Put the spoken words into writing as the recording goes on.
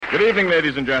Good evening,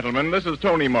 ladies and gentlemen. This is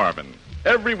Tony Marvin.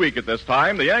 Every week at this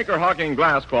time, the Anchor Hawking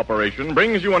Glass Corporation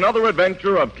brings you another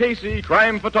adventure of Casey,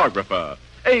 crime photographer,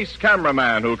 ace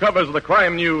cameraman who covers the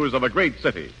crime news of a great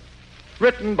city.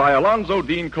 Written by Alonzo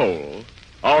Dean Cole,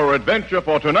 our adventure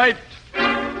for tonight,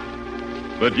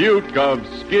 The Duke of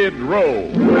Skid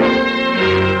Row.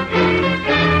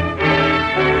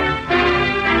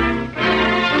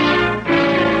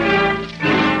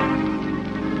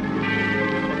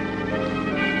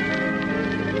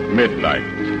 Midnight.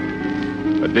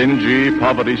 A dingy,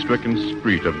 poverty-stricken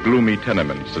street of gloomy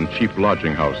tenements and cheap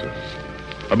lodging houses.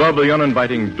 Above the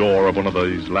uninviting door of one of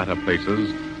these latter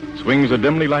places swings a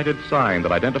dimly lighted sign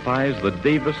that identifies the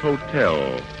Davis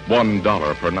Hotel,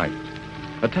 $1 per night.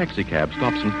 A taxicab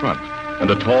stops in front,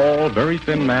 and a tall, very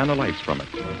thin man alights from it.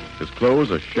 His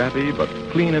clothes are shabby but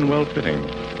clean and well-fitting.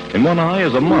 In one eye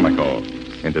is a monocle,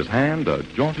 in his hand a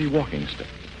jaunty walking stick.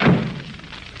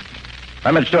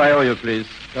 How much do I owe you, please?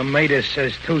 The meter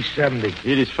says $2.70.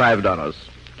 It is $5.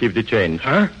 Keep the change.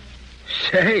 Huh?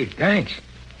 Say, thanks.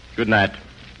 Good night.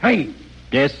 Hey.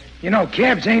 Yes? You know,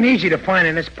 cabs ain't easy to find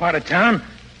in this part of town.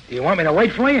 Do you want me to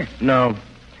wait for you? No.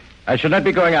 I shall not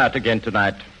be going out again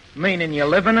tonight. Meaning you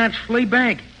live in that flea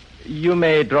bag? You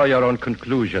may draw your own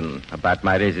conclusion about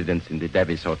my residence in the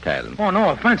Davis Hotel. Oh,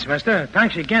 no offense, mister.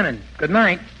 Thanks again, and good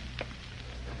night.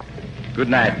 Good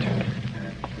night.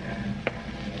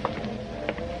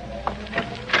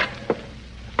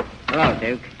 Hello,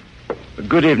 Duke.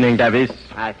 Good evening, Davis.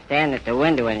 I'll stand at the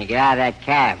window when you get out of that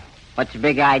cab. What's the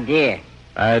big idea?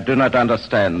 I do not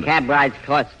understand. Cab ride's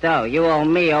cost dough. You owe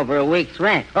me over a week's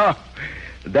rent. Oh,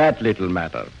 that little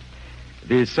matter.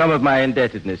 The sum of my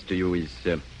indebtedness to you is,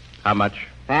 how much?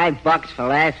 $5 for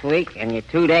last week, and you're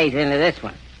 2 days into this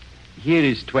one. Here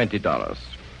is $20.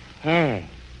 Hey,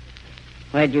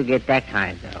 where'd you get that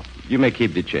kind, though? You may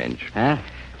keep the change. Huh?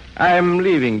 I'm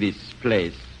leaving this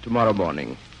place tomorrow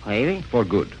morning. Leaving? For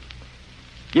good.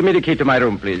 Give me the key to my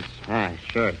room, please. Ah,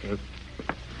 sure, Duke.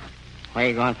 Where are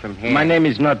you going from here? My name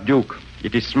is not Duke.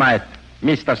 It is Smythe.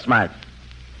 Mr. Smythe.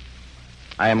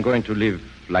 I am going to live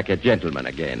like a gentleman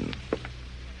again.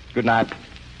 Good night.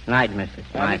 Night, Mr.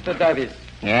 Smythe. Mr. Davis.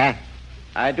 Yeah?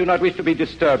 I do not wish to be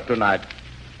disturbed tonight.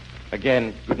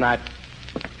 Again, good night.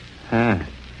 Huh.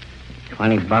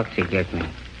 $20 he gives me.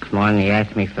 It's more than he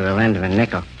asked me for the lend of a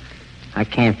nickel. I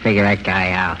can't figure that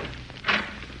guy out.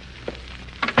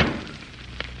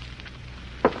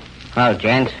 Hello,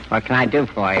 gents. What can I do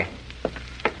for you?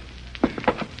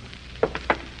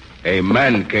 A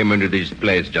man came into this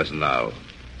place just now.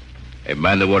 A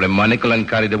man that wore a monocle and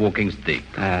carried a walking stick.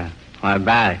 What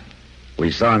about it?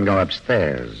 We saw him go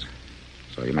upstairs.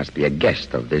 So you must be a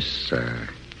guest of this,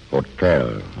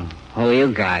 hotel. Who are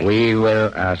you guys? We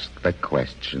will ask the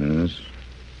questions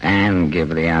and give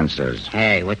the answers.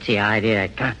 Hey, what's the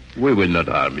idea? We will not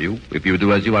harm you if you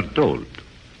do as you are told.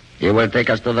 You will take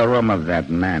us to the room of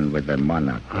that man with the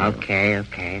monocle. Okay.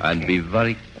 And be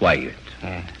very quiet.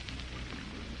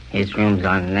 His room's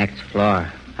on the next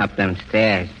floor, up them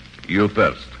stairs. You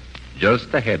first.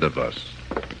 Just ahead of us.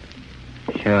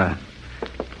 Sure.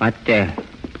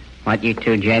 What you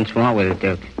two gents want with the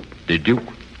Duke? The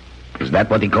Duke? Is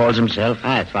that what he calls himself?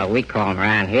 That's what we call him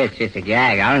around here. It's just a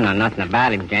jag. I don't know nothing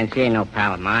about him, gents. He ain't no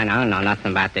pal of mine. I don't know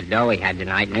nothing about the dough he had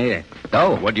tonight, neither.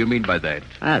 Dough? What do you mean by that?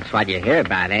 Well, that's what you hear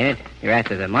about, ain't it? You're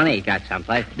after the money he got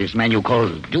someplace. This man you call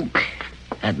Duke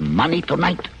had money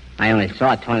tonight? I only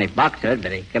saw $20 of it,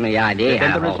 but he gave me the idea.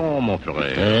 Yes,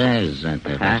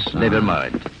 Never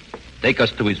mind. Take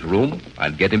us to his room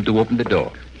and get him to open the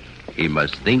door. He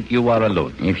must think you are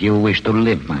alone. If you wish to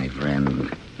live, my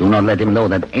friend, do not let him know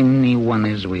that anyone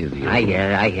is with you. I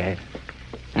hear.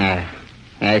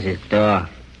 There's his door.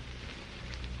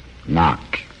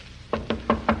 Knock.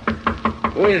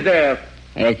 Who is there?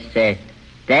 It's,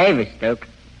 Davis, Duke.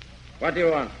 What do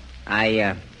you want?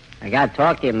 I gotta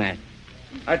talk to you, man.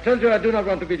 I told you I do not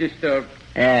want to be disturbed.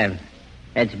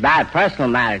 It's about a personal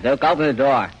matter, Duke. Open the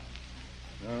door.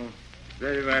 Oh,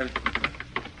 very well.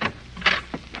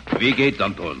 Wie geht,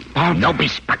 Anton? Oh, no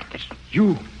bespectacles.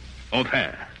 You.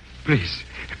 Enfin. Please,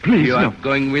 You no. are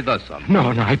going with us, Anton. No,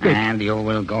 I beg. And you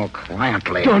will go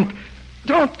quietly. Don't.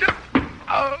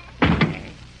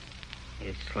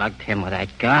 You slugged him with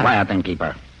that gun. Quiet,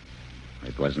 innkeeper.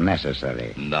 It was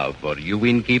necessary. Now, for you,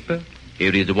 innkeeper,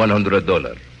 here is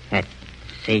 $100. That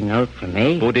C note for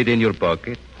me? Put it in your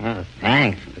pocket. Oh,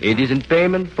 thanks. It is in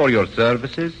payment for your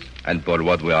services and for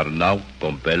what we are now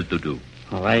compelled to do.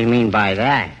 Well, what do you mean by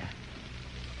that?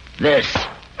 This.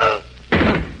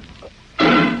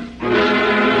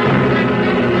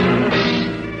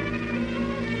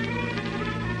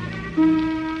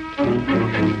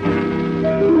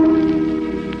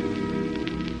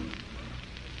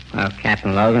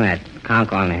 Captain Logan. That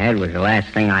conk on the head was the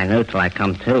last thing I knew till I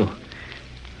come to.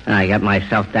 Then I got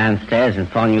myself downstairs and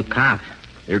phoned you cops.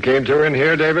 You came to in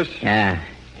here, Davis? Yeah,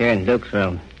 here in Duke's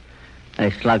room.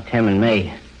 They slugged him and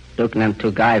me. Duke and them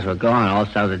two guys were gone.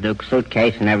 Also the Duke's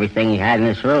suitcase and everything he had in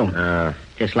this room.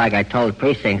 Just like I told the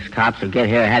precinct's cops to get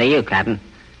here ahead of you, Captain.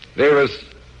 Davis,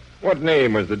 what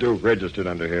name was the Duke registered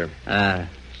under here?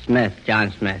 Smith,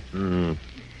 John Smith.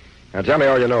 Now tell me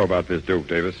all you know about this Duke,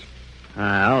 Davis.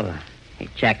 He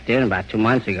checked in about 2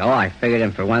 months ago. I figured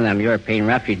him for one of them European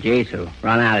refugees who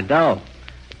run out of dough.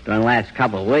 During the last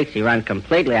couple of weeks, he run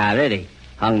completely out of it. He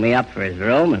hung me up for his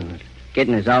room and was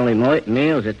getting his only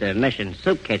meals at the mission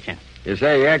soup kitchen. You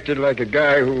say he acted like a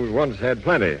guy who once had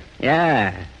plenty.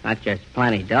 Yeah, not just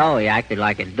plenty dough. He acted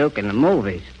like a Duke in the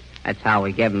movies. That's how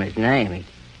we gave him his name.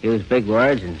 He used big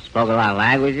words and spoke a lot of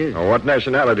languages. Oh, what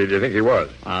nationality do you think he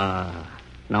was?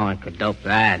 No one could dope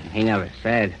that. He never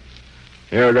said.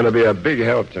 You're going to be a big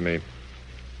help to me.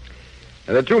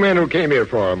 And the two men who came here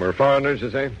for him were foreigners, you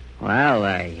say? Well,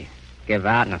 they give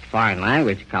out in a foreign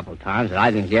language a couple of times, but I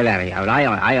didn't get any of it.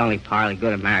 I only parley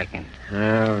good American.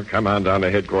 Well, come on down to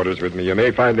headquarters with me. You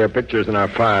may find their pictures in our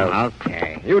files.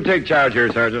 Okay. You take charge here,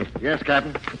 Sergeant. Yes,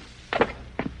 Captain.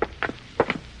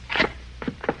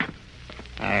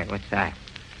 Hey, what's that?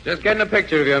 Just getting a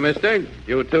picture of you, mister.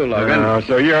 You too, Logan. Oh,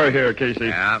 so you're here, Casey.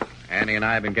 Yeah. Annie and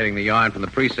I have been getting the yarn from the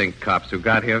precinct cops who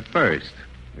got here first.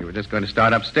 We were just going to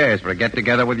start upstairs for a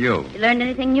get-together with you. You learned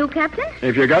anything new, Captain?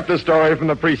 If you got the story from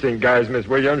the precinct guys, Miss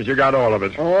Williams, you got all of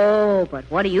it. Oh, but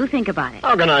what do you think about it?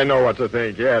 How can I know what to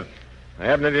think yet? I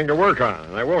haven't anything to work on,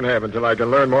 and I won't have until I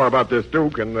can learn more about this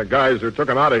Duke and the guys who took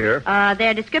him out of here.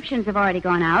 Their descriptions have already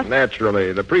gone out.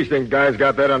 Naturally. The precinct guys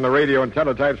got that on the radio and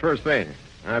teletypes first thing.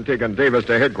 I'm taking Davis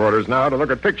to headquarters now to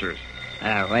look at pictures.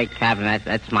 Wait, Captain,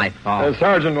 that's my fault. The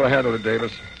sergeant will handle it,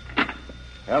 Davis.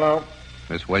 Hello.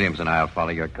 Miss Williams and I will follow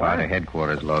your car to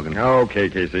headquarters, Logan. Okay,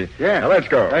 Casey. Yeah. Now, let's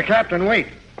go. Captain, wait.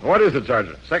 What is it,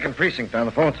 Sergeant? Second precinct on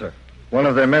the phone, sir. One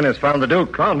of their men has found the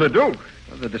Duke. Found the Duke.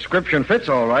 Well, the description fits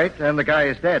all right, and the guy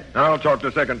is dead. I'll talk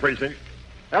to second precinct.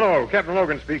 Hello, Captain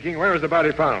Logan speaking. Where is the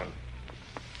body found?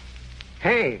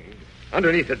 Hanged.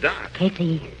 Underneath the dock.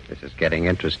 Casey. This is getting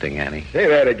interesting, Annie. Say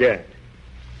that again.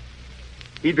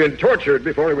 He'd been tortured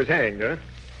before he was hanged, huh?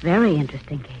 Very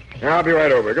interesting, Casey. I'll be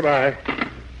right over. Goodbye.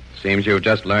 Seems you've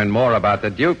just learned more about the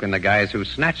Duke and the guys who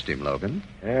snatched him, Logan.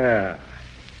 Yeah.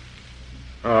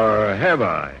 Or have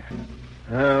I?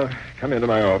 Well, come into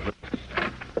my office.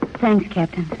 Thanks,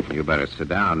 Captain. You better sit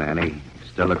down, Annie. You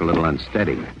still look a little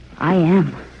unsteady. I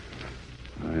am.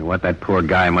 What that poor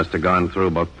guy must have gone through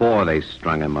before they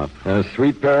strung him up. A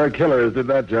sweet pair of killers did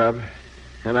that job.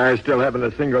 And I still haven't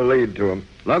a single lead to him.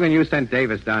 Logan, you sent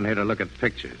Davis down here to look at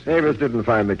pictures. Davis didn't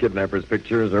find the kidnapper's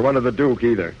pictures or one of the Duke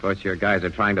either. Of course, your guys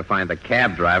are trying to find the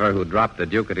cab driver who dropped the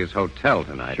Duke at his hotel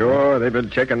tonight. Sure, they've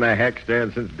been checking the hack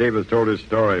stand since Davis told his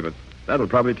story, but that'll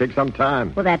probably take some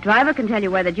time. Well, that driver can tell you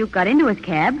where the Duke got into his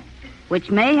cab, which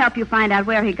may help you find out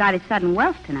where he got his sudden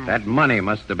wealth tonight. That money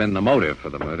must have been the motive for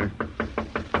the murder.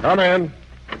 Come in.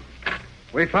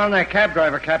 We found that cab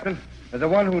driver, Captain. The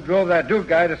one who drove that Duke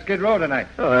guy to Skid Row tonight.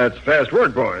 Oh, that's fast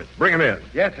work, boys. Bring him in.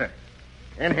 Yes, sir.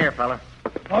 In here, fella.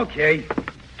 Okay.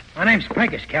 My name's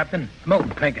Pincus, Captain. Milton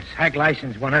Pincus. Hack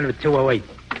license 100-208.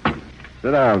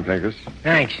 Sit down, Pincus.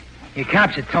 Thanks. Your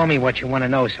cops have told me what you want to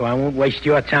know, so I won't waste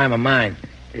your time or mine.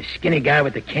 The skinny guy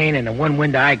with the cane and the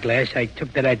one-window eyeglass I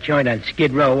took to that joint on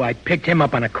Skid Row, I picked him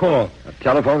up on a call. A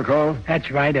telephone call? That's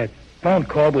right, a phone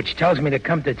call which tells me to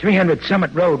come to 300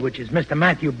 Summit Road, which is Mr.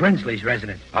 Matthew Brinsley's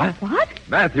residence. What?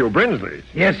 Matthew Brinsley's?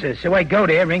 Yes, sir. So I go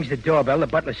there, rings the doorbell, the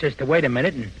butler says to wait a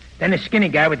minute, and then the skinny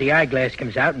guy with the eyeglass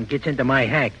comes out and gets into my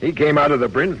hack. He came out of the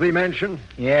Brinsley mansion?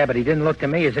 Yeah, but he didn't look to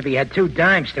me as if he had two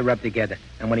dimes to rub together.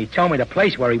 And when he told me the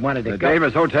place where he wanted to The go...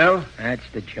 Davis Hotel? That's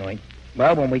the joint.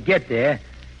 Well, when we get there,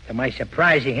 to my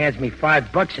surprise, he hands me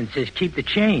 $5 and says, keep the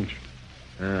change.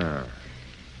 Ah.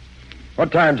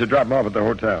 What time did you drop him off at the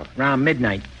hotel? Around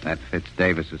midnight. That fits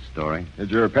Davis's story. Did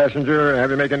your passenger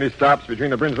have you make any stops between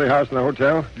the Brinsley house and the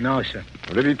hotel? No, sir.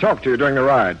 Or did he talk to you during the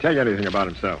ride? Tell you anything about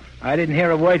himself? I didn't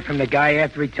hear a word from the guy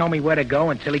after he told me where to go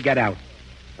until he got out.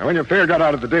 Now, when your fare got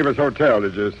out at the Davis Hotel,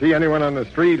 did you see anyone on the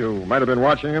street who might have been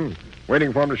watching him,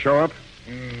 waiting for him to show up?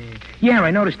 Yeah,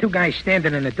 I noticed two guys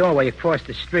standing in the doorway across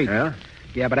the street. Yeah?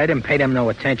 Yeah, but I didn't pay them no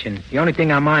attention. The only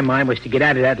thing on my mind was to get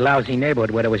out of that lousy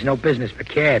neighborhood where there was no business for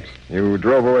cabs. You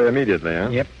drove away immediately, huh?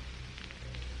 Yep.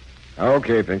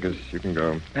 Okay, Pincus, you can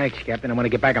go. Thanks, Captain. I want to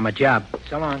get back on my job.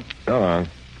 So long. So long.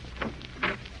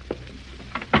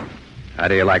 How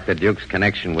do you like the Duke's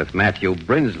connection with Matthew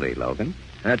Brinsley, Logan?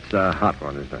 That's a hot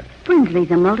one, isn't it?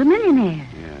 Brinsley's a multimillionaire.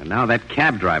 Yeah, now that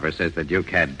cab driver says the Duke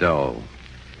had dough.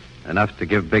 Enough to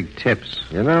give big tips.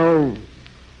 You know,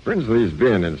 Brinsley's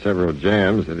been in several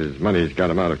jams that his money's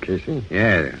got him out of, Casey.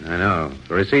 Yeah, I know.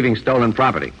 For receiving stolen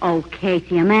property. Oh,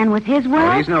 Casey, a man with his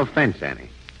wealth? Oh, he's no fence, Annie.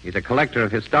 He's a collector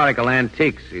of historical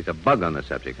antiques. He's a bug on the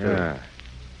subject, too. Yeah.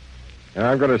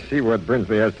 Now, I'm going to see what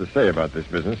Brinsley has to say about this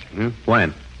business.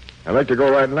 When? I'd like to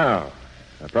go right now.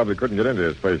 I probably couldn't get into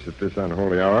his place at this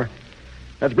unholy hour.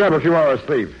 Let's grab a few hours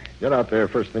sleep. Get out there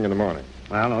first thing in the morning.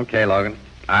 Well, okay, Logan.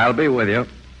 I'll be with you.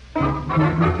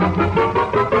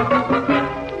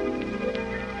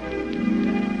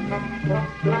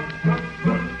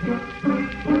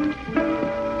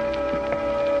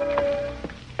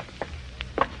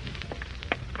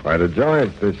 Quite a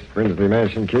joint, this Brinsley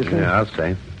mansion, Casey. Yeah, I'll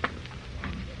say.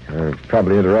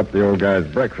 Probably interrupt the old guy's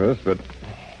breakfast, but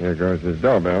here goes his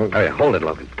doorbell. Hey, hold it,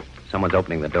 Logan. Someone's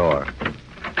opening the door.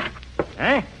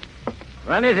 Huh?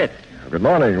 What is it? Good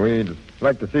morning. We'd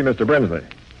like to see Mr. Brinsley.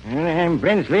 I'm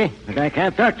Brinsley, but I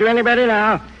can't talk to anybody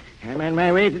now. I'm on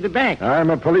my way to the bank. I'm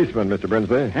a policeman, Mr.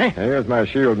 Brinsley. Huh? Here's my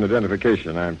shield and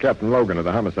identification. I'm Captain Logan of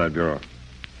the Homicide Bureau.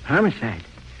 Homicide?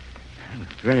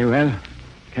 Very well.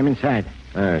 Come inside.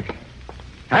 Thanks.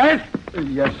 Howard?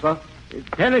 Yes, sir?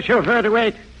 Tell the chauffeur to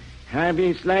wait. I'll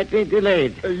be slightly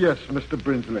delayed. Yes, Mr.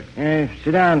 Brinsley.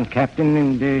 Sit down, Captain,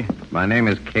 and... My name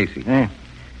is Casey. What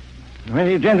are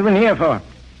you gentlemen here for?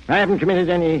 I haven't committed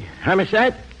any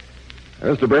homicide.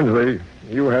 Mr. Brinsley,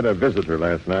 you had a visitor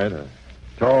last night. A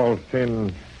tall,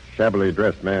 thin, shabbily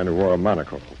dressed man who wore a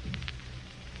monocle.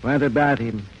 What about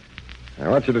him? I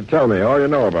want you to tell me all you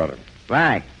know about him.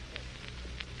 Why?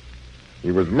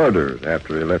 He was murdered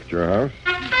after he left your house.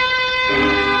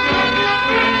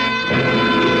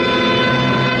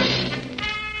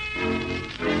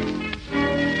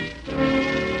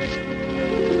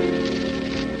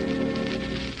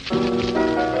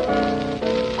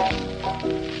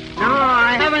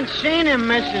 Seen him,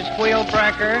 Mrs.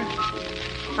 Wheelbreaker.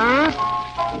 Huh?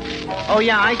 Oh,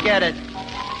 yeah, I get it.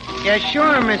 Yeah,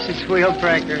 sure, Mrs.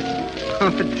 Wheelbreaker.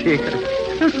 Oh,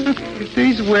 dear.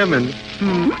 These women.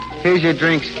 Here's your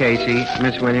drinks, Casey,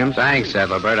 Miss Williams. Thanks,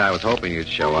 Ethelbert. I was hoping you'd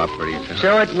show up pretty soon.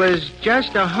 So it was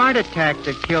just a heart attack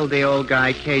that killed the old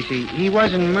guy, Casey. He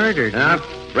wasn't murdered.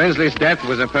 Brinsley's death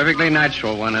was a perfectly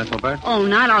natural one, Ethelbert. Oh,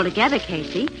 not altogether,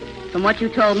 Casey. From what you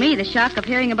told me, the shock of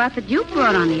hearing about the Duke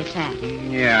brought on the attack.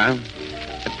 Yeah.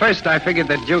 At first, I figured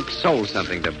the Duke sold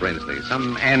something to Brinsley.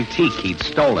 Some antique he'd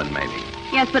stolen, maybe.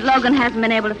 Yes, but Logan hasn't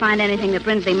been able to find anything that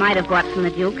Brinsley might have bought from the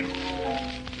Duke.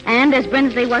 And as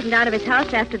Brinsley wasn't out of his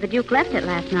house after the Duke left it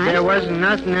last night... There wasn't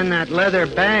nothing in that leather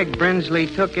bag Brinsley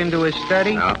took into his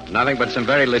study? No, nothing but some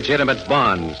very legitimate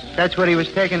bonds. That's what he was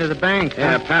taking to the bank,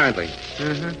 Yeah, huh? apparently.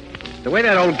 The way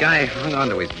that old guy hung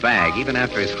onto his bag, even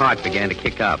after his heart began to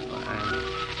kick up.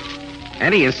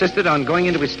 And he insisted on going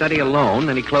into his study alone,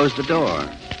 and he closed the door.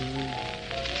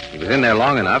 He was in there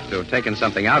long enough to have taken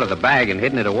something out of the bag and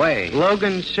hidden it away.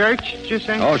 Logan searched, you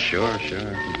say? Oh, sure.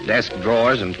 Desk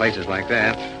drawers and places like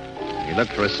that. He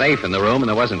looked for a safe in the room, and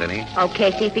there wasn't any. Oh,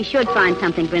 Casey, if he should find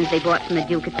something Brinsley bought from the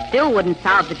Duke, it still wouldn't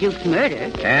solve the Duke's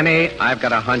murder. Annie, I've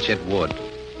got a hunch it would.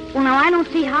 Well, now, I don't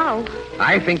see how.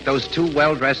 I think those two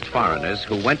well-dressed foreigners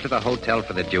who went to the hotel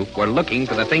for the Duke were looking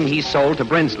for the thing he sold to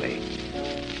Brinsley.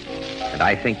 And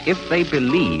I think if they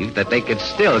believed that they could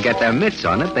still get their mitts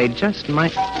on it, they just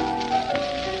might...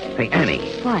 Hey, Annie.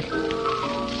 What?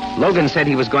 Logan said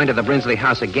he was going to the Brinsley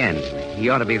house again. He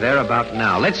ought to be there about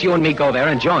now. Let's you and me go there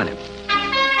and join him.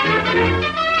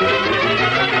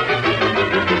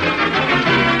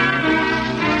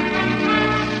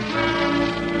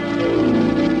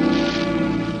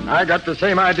 I got the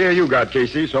same idea you got,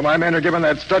 Casey, so my men are giving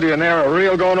that study in there a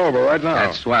real going over right now.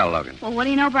 That's swell, Logan. Well, what do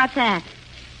you know about that?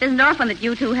 Isn't it often that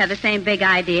you two have the same big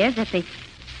ideas at the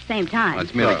same time? Well,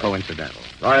 it's merely coincidental.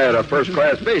 I had a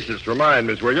first-class basis for mine,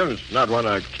 Miss Williams, not one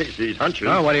of Casey's hunches.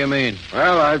 Oh, what do you mean?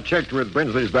 Well, I've checked with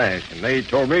Brinsley's bank, and they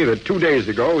told me that 2 days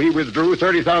ago he withdrew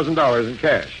 $30,000 in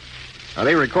cash. Now,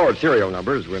 they record serial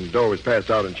numbers when dough is passed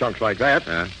out in chunks like that.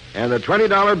 And the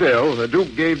 $20 bill the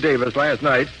Duke gave Davis last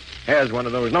night has one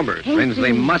of those numbers. Hey,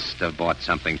 Brinsley must have bought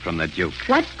something from the Duke.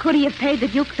 What could he have paid the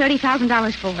Duke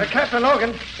 $30,000 for? Captain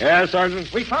Logan, Yeah,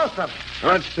 Sergeant? we found something.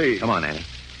 Let's see. Come on, Annie.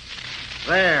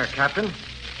 There, Captain.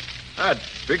 That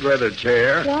big leather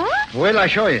chair. What? Wait till I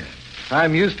show you.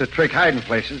 I'm used to trick hiding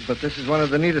places, but this is one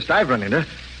of the neatest I've run into.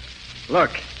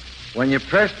 Look, when you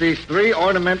press these 3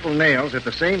 ornamental nails at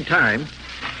the same time...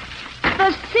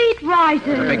 The seat riser.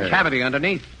 There's a big cavity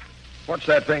underneath. What's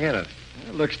that thing in it?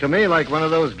 It looks to me like one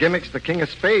of those gimmicks the King of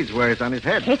Spades wears on his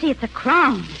head. Casey, it's a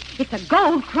crown. It's a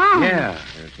gold crown. Yeah.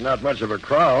 It's not much of a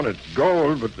crown. It's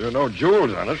gold, but there are no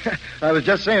jewels on it. I was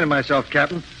just saying to myself,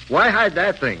 Captain, why hide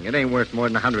that thing? It ain't worth more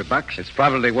than $100. It's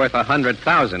probably worth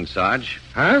 100,000, Sarge.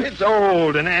 Huh? It's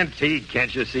old and antique.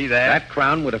 Can't you see that? That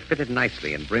crown would have fitted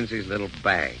nicely in Brinsley's little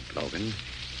bag, Logan.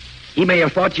 He may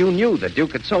have thought you knew the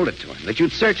Duke had sold it to him, that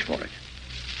you'd search for it.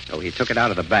 So he took it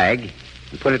out of the bag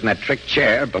and put it in that trick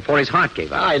chair before his heart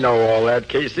gave out. I know all that,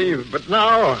 Casey, but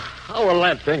now, how will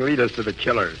that thing lead us to the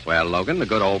killers? Well, Logan, the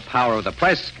good old power of the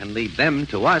press can lead them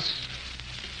to us.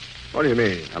 What do you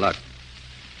mean? Now, look.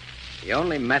 The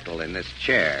only metal in this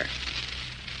chair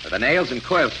are the nails and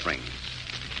coil springs.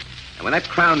 And when that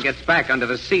crown gets back under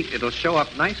the seat, it'll show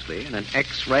up nicely in an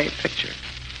X-ray picture.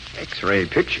 X-ray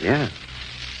picture? Yeah.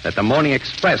 That the Morning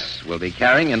Express will be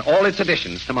carrying in all its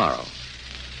editions tomorrow.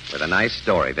 With a nice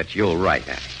story that you'll write,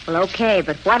 Annie. Well, okay,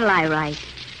 but what'll I write?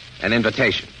 An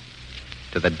invitation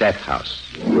to the death house.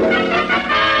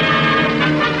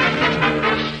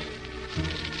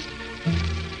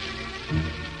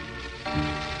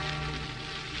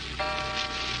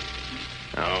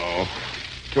 Oh,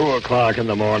 2:00 in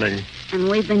the morning. And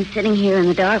we've been sitting here in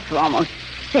the dark for almost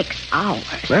 6 hours.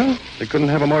 Well, they couldn't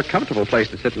have a more comfortable place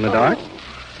to sit in the dark.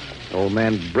 Old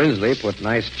man Brinsley put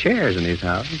nice chairs in his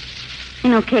house. You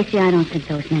know, Casey, I don't think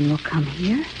those men will come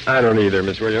here. I don't either,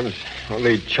 Miss Williams.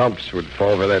 Only chumps would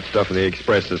fall for that stuff in the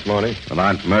Express this morning. Well,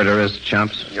 aren't murderers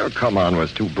chumps? Your come on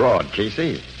was too broad,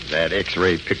 Casey. That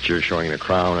X-ray picture showing the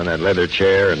crown and that leather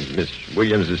chair and Miss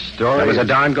Williams' story. That was a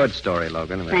darn good story,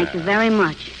 Logan. Thank you very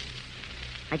much.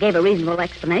 I gave a reasonable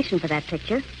explanation for that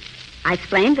picture. I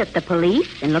explained that the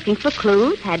police, in looking for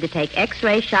clues, had to take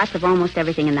X-ray shots of almost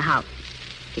everything in the house.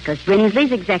 Because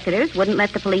Brinsley's executors wouldn't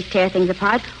let the police tear things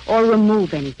apart or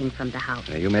remove anything from the house.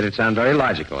 You made it sound very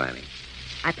logical, Annie.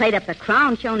 I played up the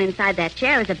crown shown inside that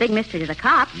chair as a big mystery to the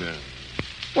cops. No.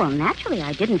 Well, naturally,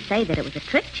 I didn't say that it was a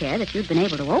trick chair that you'd been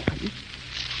able to open.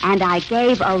 And I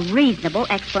gave a reasonable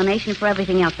explanation for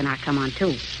everything else in our come-on,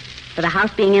 too. For the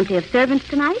house being empty of servants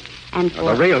tonight, and for...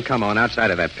 Well, the real come-on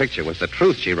outside of that picture was the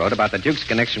truth she wrote about the Duke's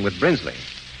connection with Brinsley.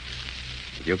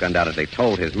 The Duke undoubtedly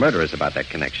told his murderers about that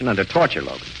connection under torture,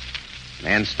 Logan.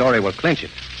 Man's story will clinch it.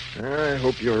 I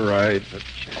hope you're right, but...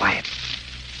 Quiet.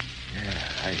 Yeah,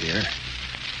 I hear.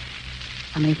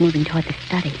 Somebody's moving toward the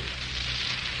study.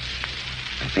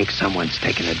 I think someone's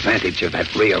taken advantage of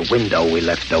that rear window we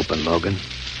left open, Logan.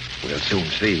 We'll soon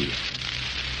see.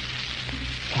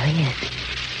 There he is.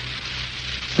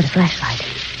 With a flashlight.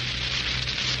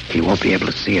 He won't be able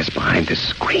to see us behind this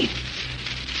screen.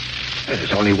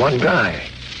 There's only one guy.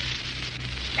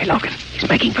 Hey, Logan, he's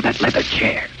making for that leather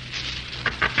chair.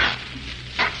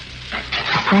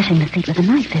 He's slashing the seat with a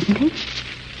knife, isn't he?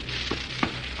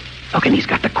 Logan, he's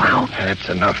got the crown. That's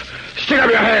enough. Stick up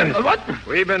your hands. What?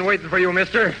 We've been waiting for you,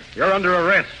 mister. You're under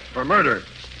arrest for murder.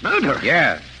 Murder?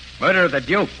 Yeah. Murder of the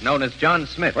Duke, known as John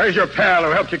Smith. Where's your pal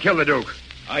who helped you kill the Duke?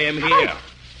 I am here.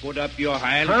 Put up your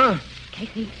hand. Huh?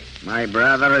 Casey. My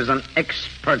brother is an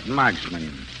expert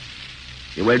marksman.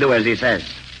 You will do as he says.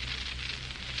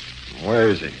 Where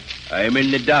is he? I am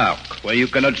in the dark, where you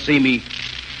cannot see me.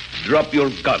 Drop your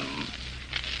gun.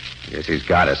 Yes, he's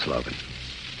got us, Logan.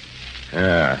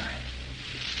 Yeah.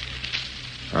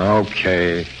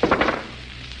 Okay.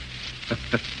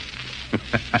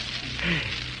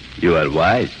 You are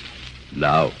wise.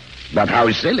 Now. But how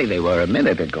silly they were a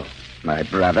minute ago. My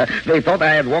brother, they thought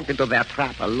I had walked into their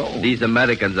trap alone. These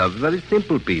Americans are very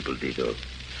simple people, Tito.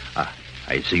 Ah,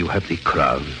 I see you have the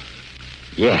crown.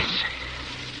 Yes.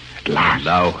 At last.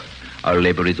 Now, our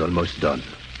labor is almost done.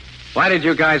 Why did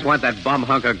you guys want that bum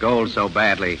hunk of gold so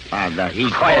badly? Father, he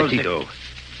Quiet, called Tito.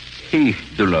 He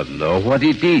do not know what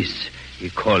it is. He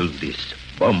called this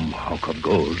bum hunk of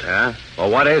gold. Huh? Well,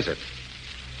 what is it?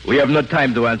 We have no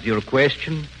time to answer your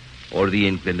question or the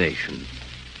inclination.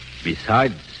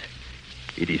 Besides,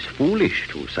 it is foolish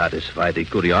to satisfy the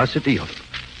curiosity of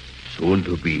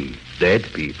soon-to-be dead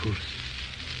peoples.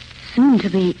 Soon to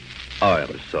be... I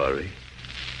am sorry.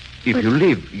 If you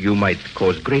live, you might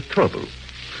cause great trouble.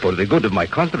 For the good of my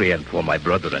country and for my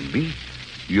brother and me,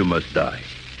 you must die.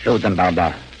 Shoot them,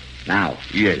 Belyer. Now.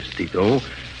 Yes, Tito.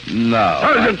 Now.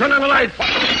 Sergeant, turn on the light.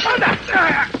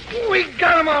 We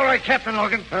got him all right, Captain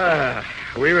Logan.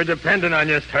 We were depending on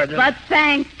you, Sergeant. But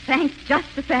thanks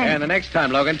just the same. And the next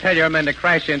time, Logan, tell your men to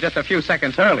crash in just a few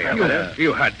seconds earlier.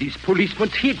 You had these policemen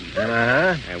hidden.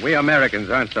 Uh-huh. And we Americans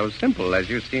aren't so simple as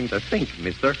you seem to think,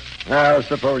 mister. Now,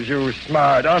 suppose you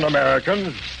smart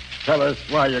un-Americans tell us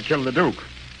why you killed the Duke.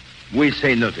 We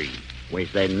say nothing. We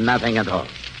say nothing at all.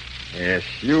 Yes,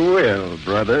 you will,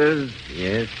 brothers.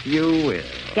 Yes, you will.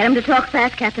 Get him to talk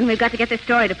fast, Captain. We've got to get this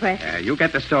story to press. You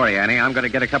get the story, Annie. I'm going to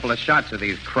get a couple of shots of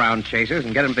these crown chasers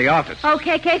and get them to the office.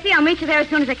 Okay, Casey, I'll meet you there as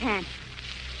soon as I can.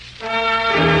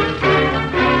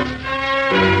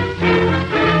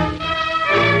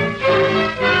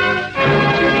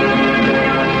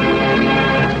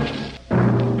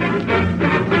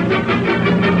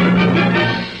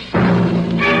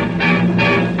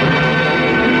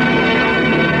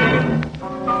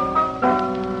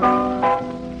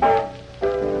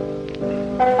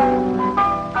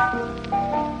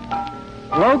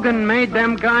 Logan made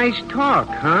them guys talk,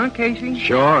 huh, Casey?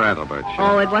 Sure, Ethelbert.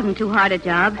 Sure. Oh, it wasn't too hard a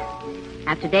job.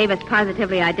 After Davis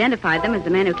positively identified them as the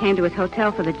men who came to his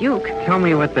hotel for the Duke. Tell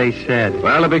me what they said.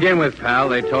 Well, to begin with, pal,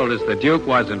 they told us the Duke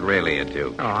wasn't really a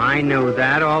Duke. Oh, I knew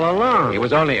that all along. He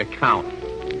was only a count.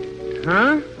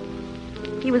 Huh?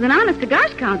 He was an honest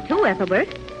cigars count, too, Ethelbert.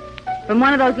 From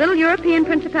one of those little European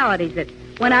principalities that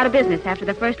went out of business after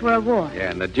the First World War.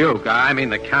 Yeah, and the Duke,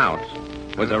 the Count,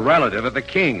 was a relative of the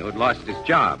king who'd lost his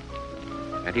job.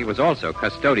 And he was also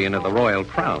custodian of the royal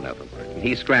crown, Ethelbert. And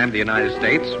he scrammed the United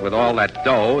States with all that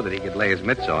dough that he could lay his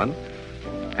mitts on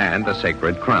and the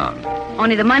sacred crown.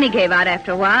 Only the money gave out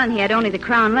after a while, and he had only the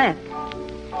crown left.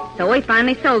 So he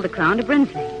finally sold the crown to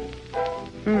Brinsley.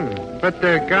 But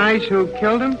the guys who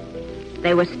killed him?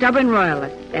 They were stubborn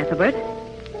royalists, Ethelbert.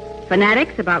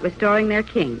 Fanatics about restoring their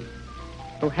king,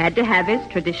 who had to have his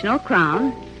traditional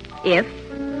crown if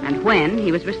and when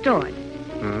he was restored.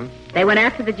 They went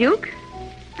after the Duke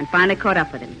and finally caught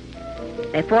up with him.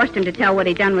 They forced him to tell what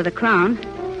he'd done with the crown,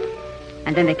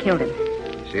 and then they killed him.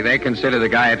 See, they consider the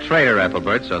guy a traitor,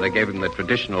 Ethelbert, so they gave him the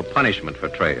traditional punishment for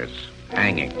traitors,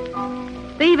 hanging.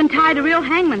 They even tied a real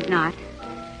hangman's knot,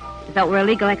 as though it were a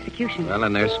legal execution. Well,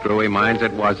 in their screwy minds,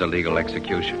 it was a legal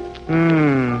execution.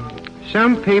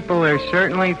 Some people are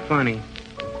certainly funny.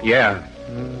 Yeah.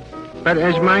 But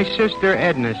as my sister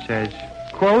Edna says,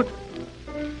 quote,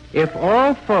 if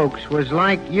all folks was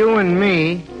like you and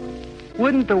me,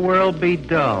 wouldn't the world be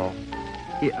dull?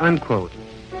 Unquote.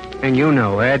 And you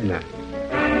know Edna.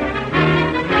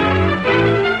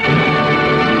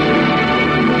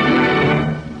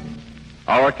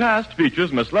 Our cast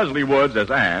features Miss Leslie Woods as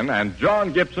Anne and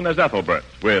John Gibson as Ethelbert,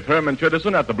 with Herman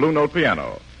Chittison at the Blue Note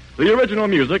piano. The original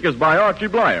music is by Archie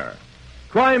Belyer.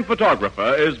 Crime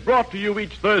Photographer is brought to you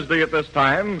each Thursday at this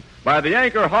time by the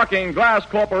Anchor Hocking Glass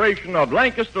Corporation of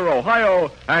Lancaster,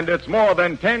 Ohio, and its more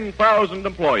than 10,000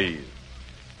 employees.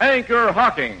 Anchor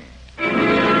Hocking.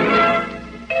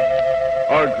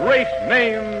 A great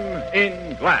name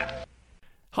in glass.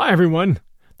 Hi, everyone.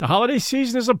 The holiday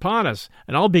season is upon us,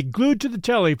 and I'll be glued to the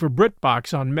telly for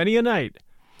BritBox on many a night.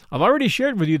 I've already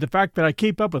shared with you the fact that I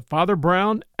keep up with Father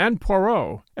Brown and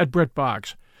Poirot at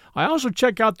BritBox. I also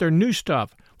check out their new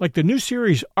stuff, like the new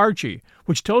series Archie,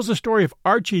 which tells the story of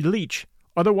Archie Leach,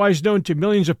 otherwise known to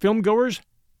millions of filmgoers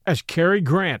as Cary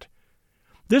Grant.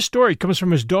 This story comes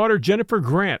from his daughter Jennifer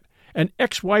Grant and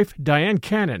ex-wife Diane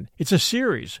Cannon. It's a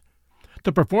series.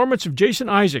 The performance of Jason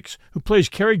Isaacs, who plays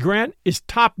Cary Grant, is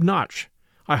top-notch.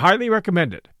 I highly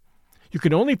recommend it. You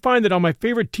can only find it on my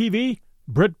favorite TV,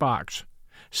 BritBox.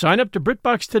 Sign up to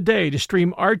BritBox today to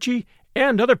stream Archie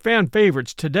and other fan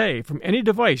favorites today from any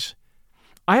device.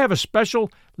 I have a special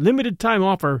limited-time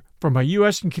offer for my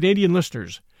U.S. and Canadian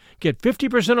listeners. Get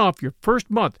 50% off your first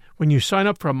month when you sign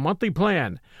up for a monthly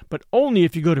plan, but only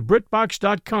if you go to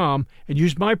BritBox.com and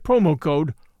use my promo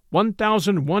code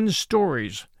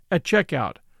 1001stories at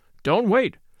checkout. Don't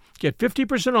wait. Get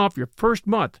 50% off your first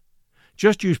month.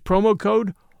 Just use promo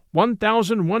code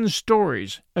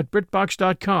 1001stories at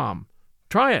BritBox.com.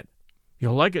 Try it.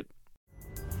 You'll like it.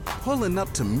 Pulling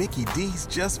up to Mickey D's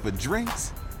just for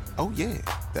drinks? Oh, yeah,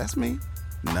 that's me.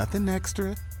 Nothing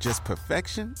extra, just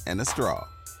perfection and a straw.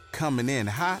 Coming in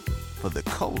hot for the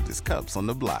coldest cups on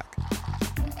the block.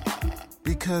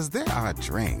 Because there are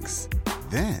drinks.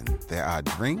 Then there are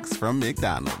drinks from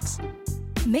McDonald's.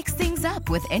 Mix things up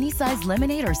with any size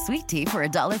lemonade or sweet tea for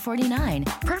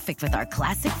 $1.49. Perfect with our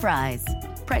classic fries.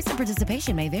 Price and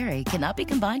participation may vary. Cannot be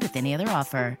combined with any other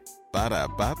offer.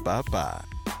 Ba-da-ba-ba-ba.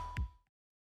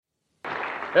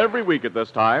 Every week at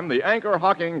this time, the Anchor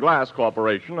Hocking Glass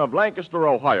Corporation of Lancaster,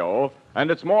 Ohio,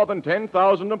 and its more than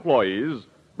 10,000 employees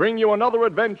bring you another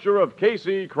adventure of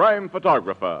Casey, crime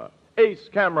photographer, ace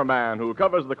cameraman who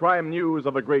covers the crime news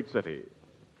of a great city.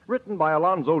 Written by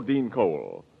Alonzo Dean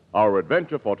Cole. Our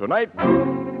adventure for tonight,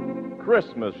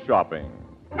 Christmas shopping.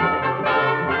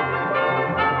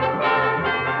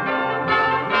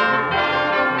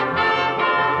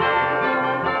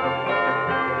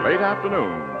 Late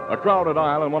afternoon. a crowded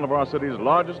aisle in one of our city's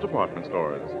largest department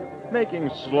stores.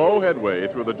 Making slow headway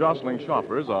through the jostling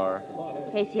shoppers are...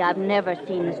 Casey, I've never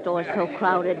seen the store so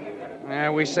crowded.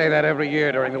 We say that every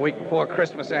year during the week before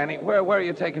Christmas, Annie. Where are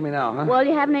you taking me now, huh? Well,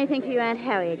 you haven't anything for your Aunt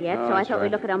Harriet yet, so I thought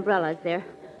we'd look at umbrellas. They're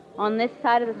on this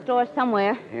side of the store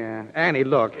somewhere. Yeah. Annie,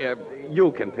 look,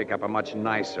 you can pick up a much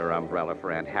nicer umbrella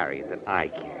for Aunt Harriet than I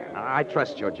can. I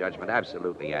trust your judgment,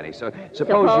 absolutely, Annie. So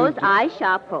suppose I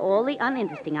shop for all the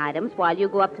uninteresting items while you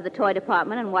go up to the toy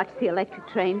department and watch the electric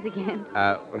trains again.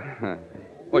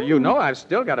 Well, you know I've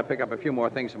still got to pick up a few more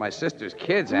things for my sister's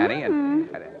kids, Annie. And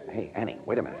hey, Annie,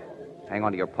 wait a minute. Hang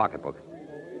on to your pocketbook.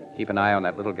 Keep an eye on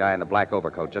that little guy in the black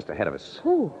overcoat just ahead of us.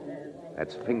 Who?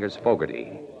 That's Fingers Fogarty,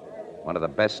 one of the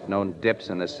best-known dips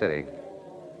in the city.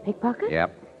 Pickpocket?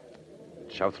 Yep.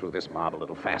 Shove through this mob a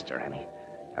little faster, Annie.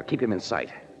 Now keep him in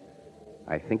sight.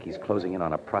 I think he's closing in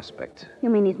on a prospect. You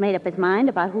mean he's made up his mind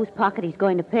about whose pocket he's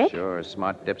going to pick? Sure.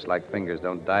 Smart dips like Fingers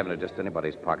don't dive into just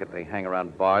anybody's pocket. They hang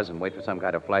around bars and wait for some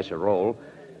guy to flash a roll,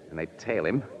 and they tail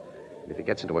him. And if he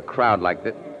gets into a crowd like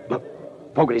this... Look,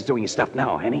 Fogarty's doing his stuff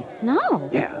now, Annie. No.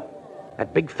 Yeah.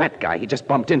 That big fat guy he just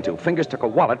bumped into. Fingers took a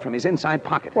wallet from his inside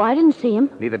pocket. Well, I didn't see him.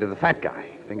 Neither did the fat guy.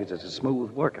 Fingers is a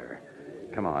smooth worker.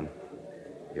 Come on.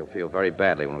 He'll feel very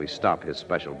badly when we stop his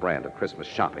special brand of Christmas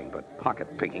shopping, but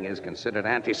pocket picking is considered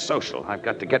antisocial. I've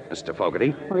got to get Mr.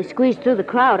 Fogarty. Well, he squeezed through the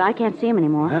crowd. I can't see him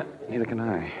anymore. Neither can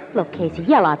I. Look, Casey,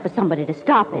 yell out for somebody to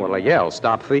stop him. Oh, well, I yell,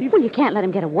 stop thief. Well, you can't let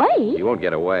him get away. He won't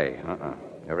get away.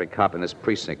 Every cop in this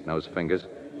precinct knows Fingers.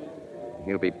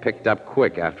 He'll be picked up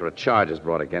quick after a charge is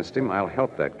brought against him. I'll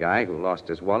help that guy who lost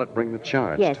his wallet bring the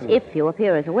charge. Yes, if you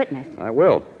appear as a witness. I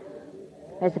will.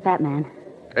 There's the fat man.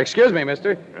 Excuse me,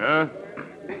 mister.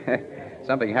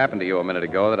 Something happened to you a minute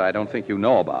ago that I don't think you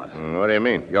know about. What do you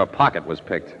mean? Your pocket was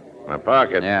picked. My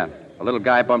pocket? Yeah. A little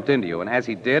guy bumped into you, and as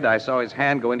he did, I saw his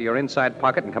hand go into your inside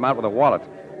pocket and come out with a wallet.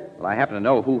 Well, I happen to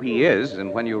know who he is,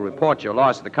 and when you report your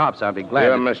loss to the cops, I'll be glad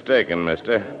You're mistaken,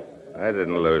 mister. I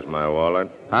didn't lose my wallet.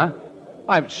 Huh?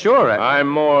 I'm sure. I'm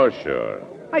more sure.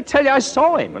 I tell you, I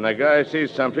saw him. When a guy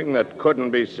sees something that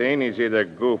couldn't be seen, he's either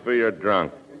goofy or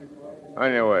drunk.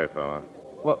 On your way, fella.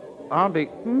 Well, I'll be...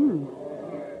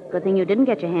 Good thing you didn't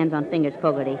get your hands on Fingers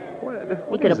Fogarty.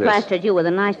 He could have plastered you with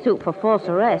a nice suit for false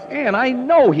arrest. And I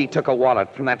know he took a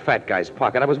wallet from that fat guy's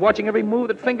pocket. I was watching every move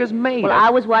that Fingers made. Well, I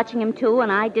was watching him, too, and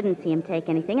I didn't see him take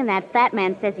anything, and that fat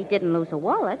man says he didn't lose a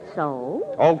wallet,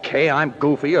 so... Okay, I'm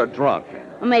goofy or drunk.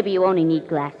 Or maybe you only need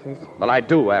glasses. Well, I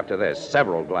do after this.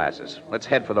 Several glasses. Let's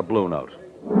head for the Blue Note.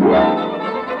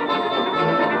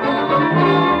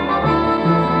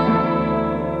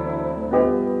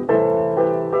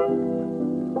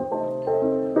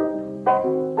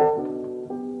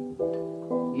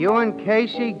 You and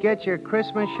Casey get your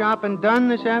Christmas shopping done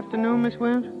this afternoon, Miss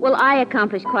Williams? Well, I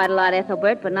accomplished quite a lot,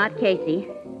 Ethelbert, but not Casey.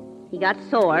 He got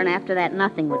sore, and after that,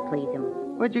 nothing would please him.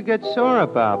 What'd you get sore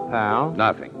about, pal?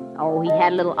 Nothing. Oh, he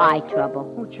had a little eye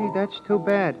trouble. Oh, gee, that's too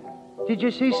bad. Did you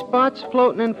see spots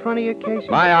floating in front of you, Casey?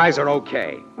 My eyes are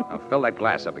okay. Now fill that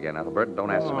glass up again, Ethelbert, and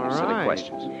don't ask so many silly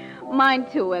questions. Mine,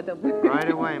 too, Ethelbert. Right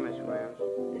away, Miss Williams.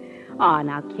 Oh,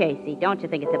 now, Casey, don't you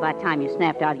think it's about time you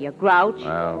snapped out of your grouch?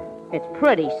 Well... It's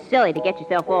pretty silly to get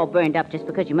yourself all burned up just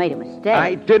because you made a mistake.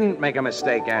 I didn't make a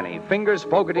mistake, Annie. Fingers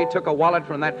Fogarty took a wallet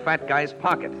from that fat guy's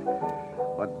pocket.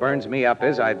 What burns me up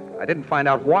is I didn't find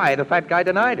out why the fat guy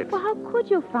denied it. Well, how could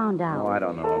you have found out? Oh, I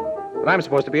don't know. But I'm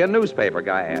supposed to be a newspaper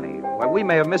guy, Annie. Why, we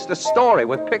may have missed a story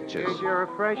with pictures. Here's your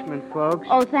refreshment, folks.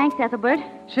 Oh, thanks, Ethelbert.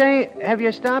 Say, have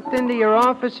you stopped into your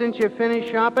office since you finished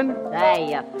shopping?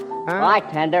 Say,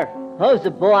 bartender, who's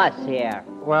the boss here?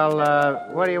 Well,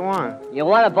 what do you want? You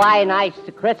want to buy a nice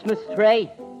Christmas tree?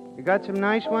 You got some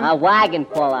nice ones? A wagon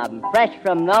full of them, fresh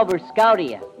from Nova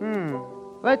Scotia.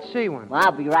 Let's see one. Well,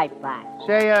 I'll be right back.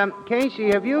 Say,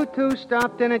 Casey, have you two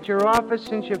stopped in at your office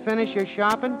since you finished your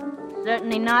shopping?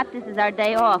 Certainly not. This is our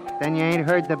day off. Then you ain't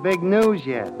heard the big news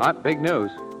yet. What? Big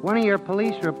news? One of your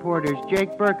police reporters,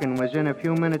 Jake Birkin, was in a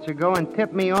few minutes ago and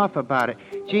tipped me off about it.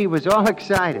 Gee, was all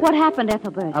excited. What happened,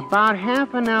 Ethelbert? About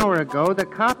half an hour ago, the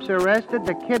cops arrested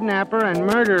the kidnapper and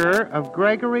murderer of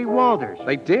Gregory Walters.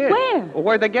 They did? Where? Well,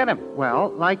 where'd they get him?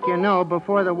 Well, like you know,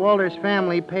 before the Walters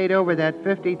family paid over that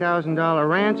 $50,000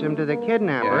 ransom to the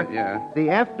kidnapper, the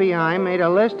FBI made a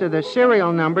list of the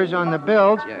serial numbers on the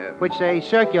bills, which they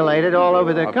circulated all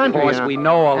over the country. Of course, we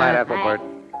know all that, Ethelbert.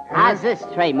 How's this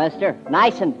tree, mister?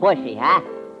 Nice and bushy, huh?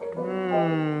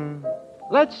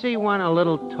 Let's see one a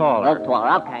little taller. A little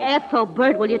taller, okay.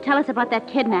 Ethelbert, will you tell us about that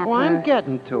kidnapper? Oh, I'm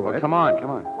getting to it. Well, come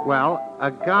on. Well,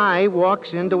 a guy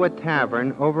walks into a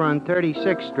tavern over on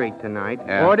 36th Street tonight,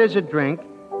 orders a drink,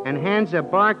 and hands a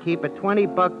barkeep a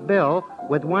 $20 bill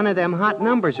with one of them hot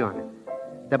numbers on it.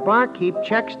 The barkeep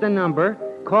checks the number,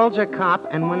 calls a cop,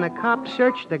 and when the cop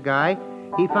searched the guy,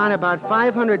 he found about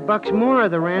 $500 more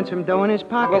of the ransom dough in his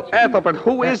pockets. Well, Ethelbert,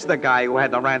 who is the guy who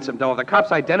had the ransom dough? Have the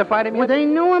cops identified him yet? Well, they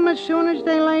knew him as soon as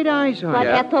they laid eyes on him. But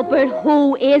Ethelbert,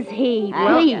 who is he?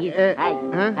 Please.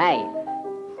 Hey.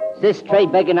 Is this tray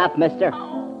big enough, mister?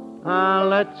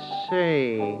 Let's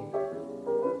see.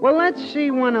 Well, let's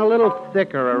see one a little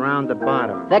thicker around the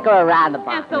bottom. Thicker around the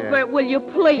bottom. Ethelbert, will you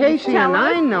please Casey tell and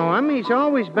us? I know him. He's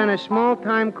always been a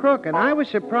small-time crook, and I was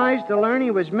surprised to learn he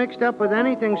was mixed up with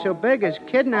anything so big as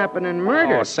kidnapping and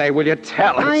murder. Oh, say, will you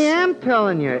tell us? I am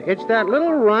telling you. It's that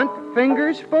little runt,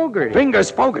 Fingers Fogarty. Fingers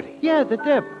Fogarty? Yeah, the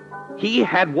dip. He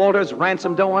had Walter's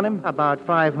ransom dough on him? About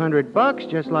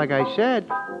 $500, just like I said.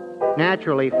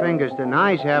 Naturally, Fingers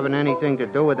denies having anything to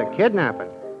do with the kidnapping.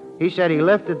 He said he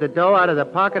lifted the dough out of the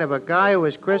pocket of a guy who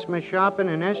was Christmas shopping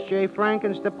in S.J.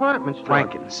 Franken's department store.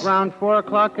 Franken's? Around 4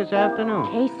 o'clock this afternoon.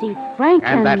 Casey Franken.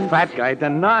 And that fat guy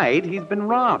denied he's been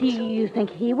robbed. Do you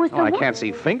think he was the Oh, I one? can't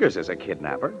see Fingers as a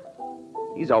kidnapper.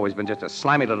 He's always been just a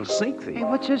slimy little sneak thief. Hey,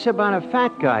 what's this about a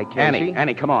fat guy, Casey?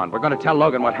 Annie, come on. We're going to tell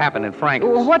Logan what happened in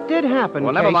Franken's. Well, what did happen,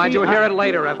 Well, never mind. Casey? You'll hear it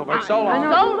later, Ethelbert. So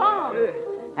long. So long.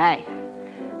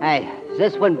 Hey, is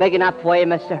this one big enough for you,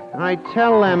 mister? I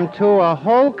tell them two a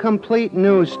whole complete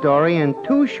news story in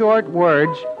 2 short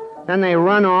words, then they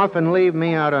run off and leave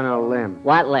me out on a limb.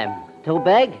 What limb? Too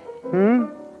big?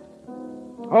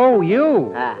 Oh,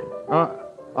 you? Ah.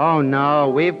 Oh, no,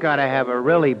 we've got to have a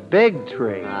really big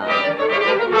tree.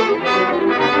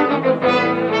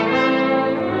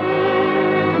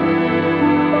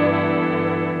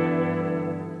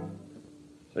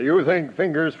 So you think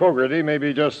Fingers Fogarty may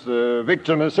be just the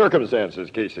victim of circumstances,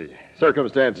 Casey?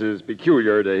 Circumstances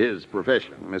peculiar to his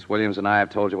profession. Miss Williams and I have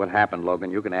told you what happened,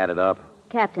 Logan. You can add it up.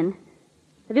 Captain,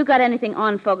 have you got anything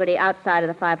on Fogarty outside of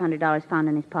the $500 found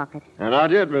in his pocket?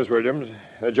 Not yet, Miss Williams.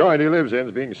 The joint he lives in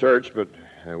is being searched, but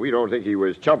we don't think he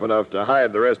was chump enough to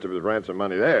hide the rest of his ransom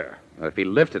money there. Well, if he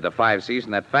lifted the 5 C's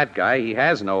from that fat guy, he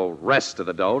has no rest of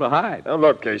the dough to hide. Now,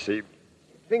 look, Casey.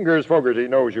 Fingers Fogarty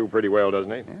knows you pretty well, doesn't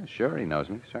he? Yeah, sure, he knows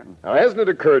me, certainly. Now, hasn't it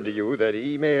occurred to you that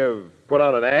he may have put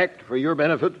on an act for your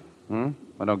benefit? I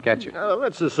don't get you. Now,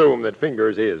 let's assume that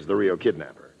Fingers is the real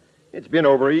kidnapper. It's been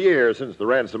over a year since the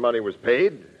ransom money was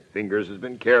paid. Fingers has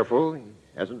been careful. He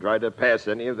hasn't tried to pass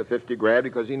any of the $50,000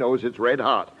 because he knows it's red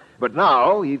hot. But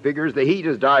now he figures the heat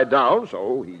has died down,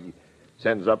 so he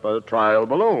sends up a trial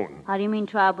balloon. How do you mean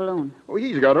trial balloon? Well,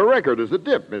 he's got a record as a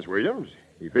dip, Miss Williams.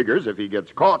 He figures if he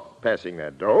gets caught passing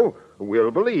that dough, we'll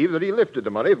believe that he lifted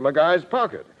the money from a guy's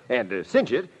pocket. And to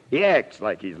cinch it, he acts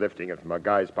like he's lifting it from a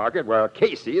guy's pocket while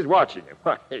Casey is watching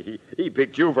him. He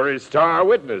picked you for his star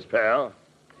witness, pal.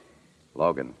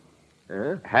 Logan,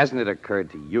 hasn't it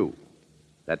occurred to you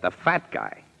that the fat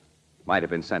guy might have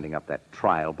been sending up that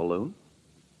trial balloon?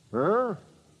 Huh?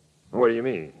 What do you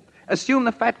mean? Assume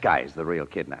the fat guy is the real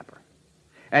kidnapper.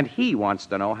 And he wants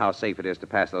to know how safe it is to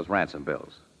pass those ransom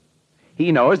bills.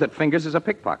 He knows that Fingers is a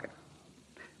pickpocket.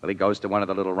 Well, he goes to one of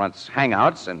the little runt's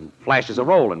hangouts and flashes a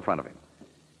roll in front of him.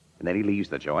 And then he leaves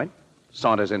the joint,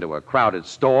 saunters into a crowded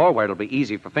store where it'll be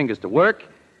easy for Fingers to work,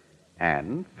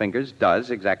 and Fingers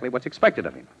does exactly what's expected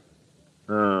of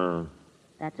him.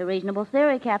 That's a reasonable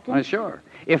theory, Captain. Sure.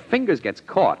 If Fingers gets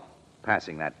caught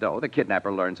passing that dough, the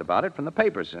kidnapper learns about it from the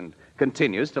papers and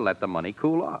continues to let the money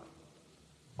cool off.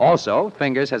 Also,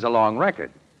 Fingers has a long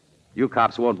record. You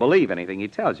cops won't believe anything he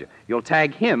tells you. You'll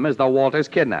tag him as the Walters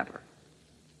kidnapper,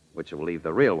 which will leave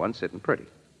the real one sitting pretty.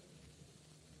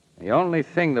 The only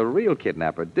thing the real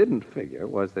kidnapper didn't figure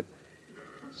was that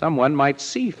someone might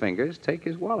see Fingers take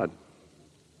his wallet.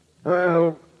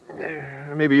 Well,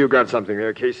 maybe you got something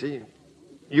there, Casey.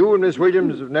 You and Miss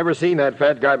Williams have never seen that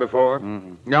fat guy before?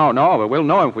 No, but we'll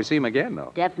know him if we see him again,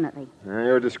 though. Definitely.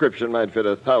 Your description might fit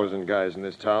 1,000 guys in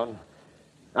this town.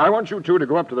 I want you two to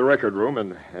go up to the record room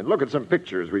and look at some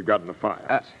pictures we've got in the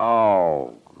files.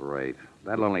 Oh, great.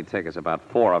 That'll only take us about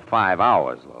 4 or 5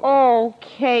 hours, Logan. Oh,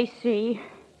 Casey.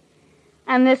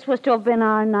 And this was to have been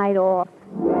our night off.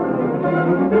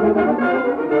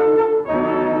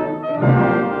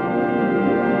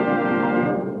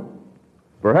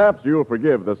 Perhaps you'll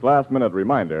forgive this last-minute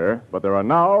reminder, but there are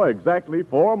now exactly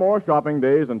 4 more shopping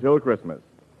days until Christmas.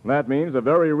 That means a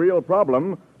very real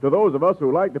problem to those of us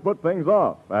who like to put things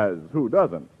off, as who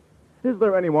doesn't? Is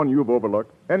there anyone you've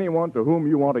overlooked? Anyone to whom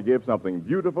you want to give something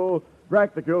beautiful,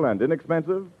 practical, and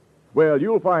inexpensive? Well,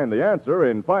 you'll find the answer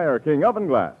in Fire King oven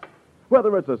glass.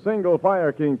 Whether it's a single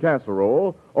Fire King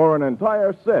casserole or an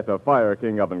entire set of Fire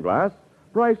King oven glass,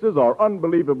 prices are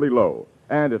unbelievably low,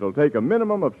 And it'll take a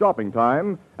minimum of shopping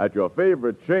time at your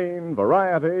favorite chain,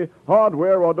 variety,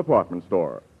 hardware, or department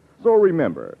store. So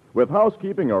remember, with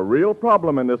housekeeping a real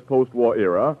problem in this post-war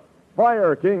era,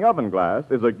 Fire King oven glass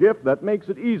is a gift that makes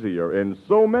it easier in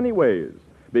so many ways.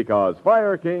 Because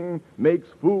Fire King makes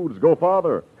foods go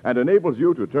farther and enables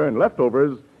you to turn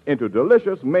leftovers into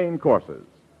delicious main courses.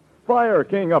 Fire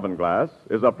King oven glass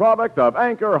is a product of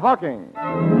Anchor Hocking.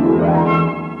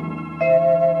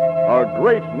 A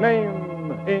great name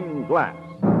in glass.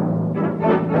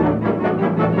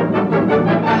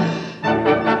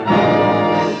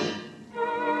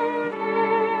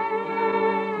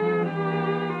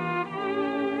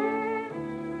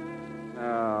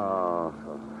 Oh,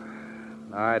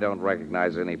 I don't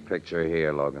recognize any picture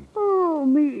here, Logan. Oh,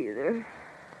 me either.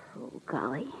 Oh,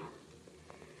 golly.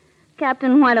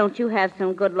 Captain, why don't you have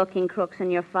some good-looking crooks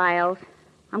in your files?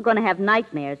 I'm going to have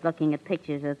nightmares looking at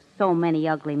pictures of so many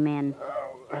ugly men.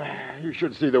 You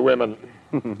should see the women.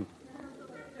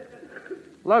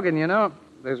 Logan, you know,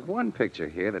 there's one picture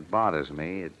here that bothers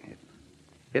me.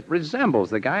 It resembles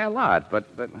the guy a lot, but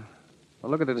well,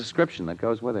 look at the description that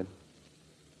goes with it.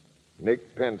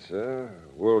 Nick Pensa,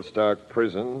 Woolstock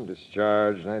Prison,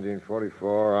 discharged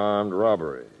 1944, armed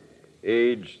robbery.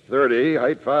 Age 30,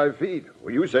 height 5 feet.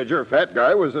 Well, you said your fat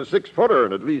guy was a 6-footer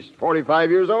and at least 45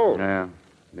 years old. Yeah.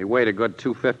 He weighed a good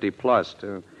 250 plus,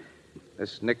 too.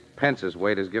 This Nick Pence's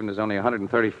weight is given as only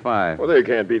 135. Well, they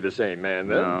can't be the same man,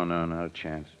 then. No, not a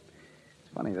chance. It's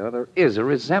funny, though, there is a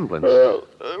resemblance. Well,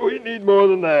 we need more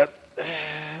than that.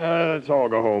 Let's all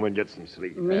go home and get some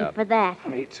sleep. Me for that.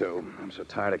 Me, too. I'm so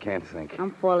tired I can't think.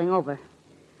 I'm falling over.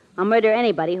 I'll murder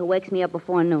anybody who wakes me up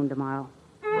before noon tomorrow.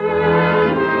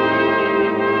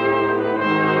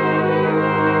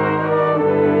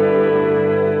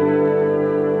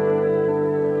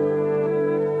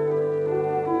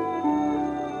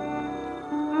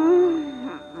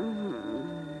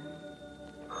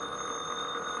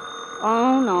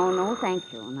 Oh, no,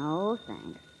 thank you. No,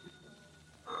 thanks.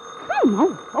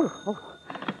 Oh.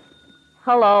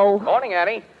 Hello. Morning,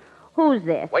 Annie. Who's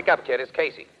this? Wake up, kid. It's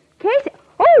Casey. Casey?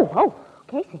 Oh,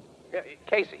 Casey. Yeah,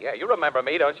 Casey, you remember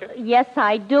me, don't you? Yes,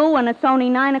 I do, and it's only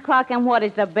 9 o'clock, and what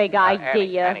is the big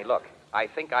idea? Annie, look. I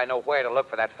think I know where to look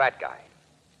for that fat guy.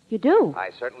 You do? I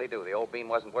certainly do. The old bean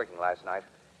wasn't working last night.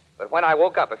 But when I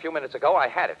woke up a few minutes ago, I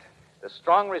had it. The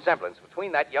strong resemblance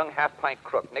between that young half-pint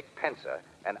crook, Nick Pensa,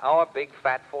 and our big,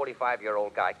 fat,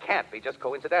 45-year-old guy can't be just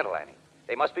coincidental, Annie.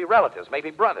 They must be relatives,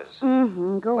 maybe brothers.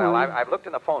 Mm-hmm. Go on. Well, I've looked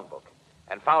in the phone book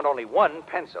and found only one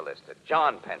Pensa listed,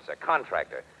 John Pensa,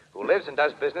 contractor, who lives and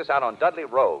does business out on Dudley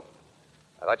Road.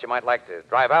 I thought you might like to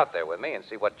drive out there with me and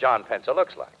see what John Pensa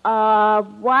looks like.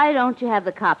 Why don't you have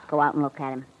the cops go out and look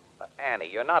at him? Annie,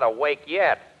 you're not awake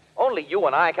yet. Only you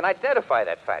and I can identify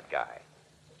that fat guy.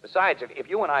 Besides, if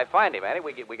you and I find him, Annie,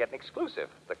 we get an exclusive.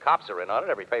 The cops are in on it.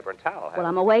 Every paper in town will have it. Well,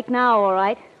 I'm awake now, all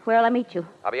right. Where'll I meet you?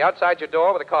 I'll be outside your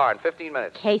door with a car in 15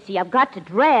 minutes. Casey, I've got to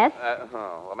dress.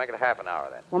 We'll make it a half an hour,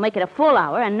 then. We'll make it a full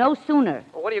hour, and no sooner.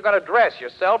 Well, what are you going to dress,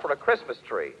 yourself or a Christmas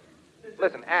tree?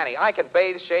 Listen, Annie, I can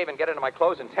bathe, shave, and get into my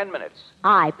clothes in 10 minutes.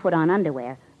 I put on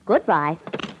underwear. Goodbye.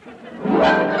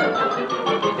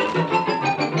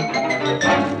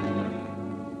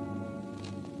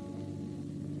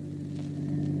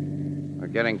 We're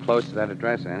getting close to that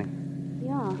address, Annie.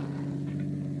 Yeah.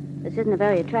 This isn't a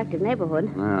very attractive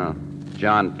neighborhood. No.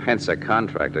 John Pensa,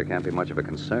 contractor, can't be much of a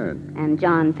concern. And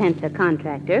John Pensa,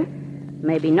 contractor,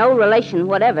 may be no relation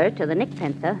whatever to the Nick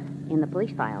Pensa in the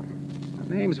police files.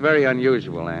 The name's very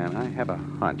unusual, Anne. I have a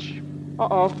hunch.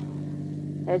 Uh-oh.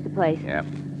 There's the place. Yep.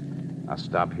 I'll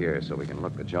stop here so we can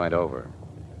look the joint over.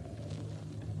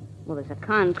 Well, there's a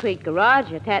concrete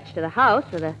garage attached to the house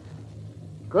with a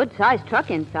good-sized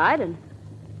truck inside and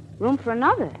room for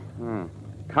another.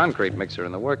 Concrete mixer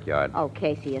in the workyard. Oh,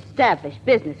 Casey, established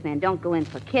businessmen don't go in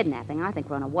for kidnapping. I think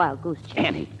we're on a wild goose chase.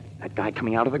 Annie, that guy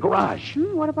coming out of the garage.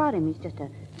 What about him? He's just a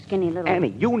skinny little...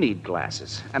 Annie, you need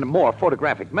glasses and a more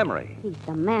photographic memory. He's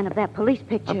the man of that police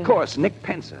picture. Of course, Nick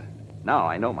Pensa. Now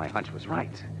I know my hunch was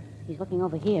right. He's looking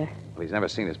over here. Well, he's never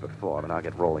seen us before, but I'll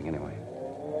get rolling anyway.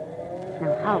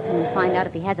 Now, how can we find out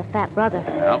if he has a fat brother?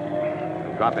 Well,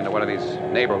 drop into one of these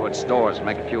neighborhood stores and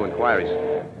make a few inquiries.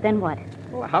 Then what?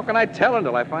 Well, how can I tell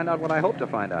until I find out what I hope to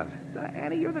find out?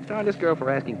 Annie, you're the darndest girl for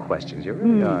asking questions. You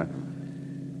really are.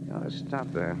 Now, let's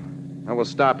stop there. Well, we'll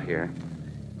stop here.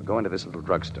 We'll go into this little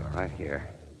drugstore right here.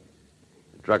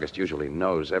 The druggist usually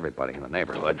knows everybody in the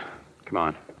neighborhood. Come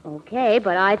on. Okay,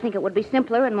 but I think it would be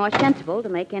simpler and more sensible to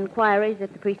make inquiries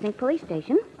at the precinct police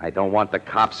station. I don't want the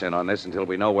cops in on this until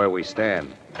we know where we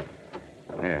stand.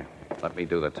 Here, let me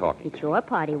do the talking. It's your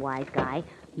party, wise guy.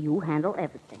 You handle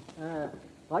everything.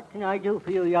 What can I do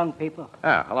for you young people?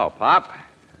 Ah, hello, Pop.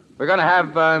 We're going to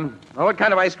have, what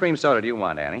kind of ice cream soda do you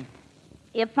want, Annie?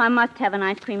 If I must have an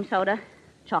ice cream soda,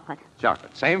 chocolate.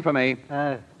 Chocolate. Same for me.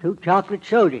 2 chocolate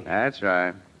sodas. That's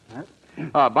right.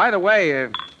 Oh, by the way,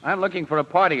 I'm looking for a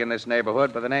party in this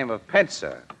neighborhood by the name of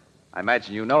Pensa. I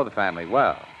imagine you know the family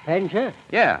well. Pensa?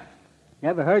 Yeah.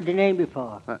 Never heard the name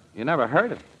before. You never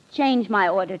heard it? Change my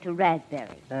order to raspberry.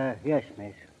 Yes,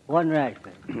 miss. 1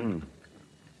 raspberry.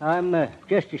 I'm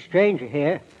just a stranger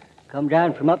here. Come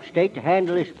down from upstate to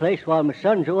handle this place while my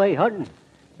son's away hunting.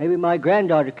 Maybe my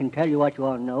granddaughter can tell you what you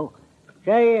want to know.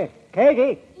 Say,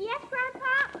 Katie. Yes,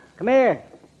 Grandpa? Come here.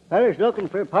 Fella's looking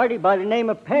for a party by the name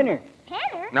of Penner.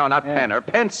 Penner? No, not Penner.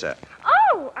 Pensa.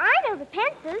 Oh, I know the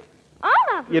Pensas.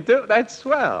 All of them. You do? That's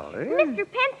swell. Mr.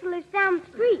 Pencil lives down the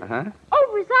street. Uh-huh.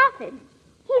 Over his office.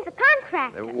 He's a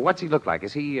contractor. What's he look like?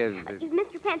 Is he...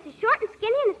 Mr. Pence is short and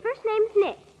skinny, and his first name's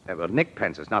Nick. well, Nick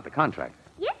Pensa's not the contractor.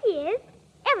 Yes, he is.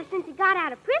 Ever since he got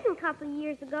out of prison a couple of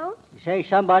years ago. You say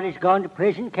somebody's gone to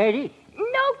prison, Katie?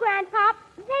 No, Grandpop.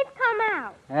 They've come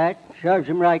out. That serves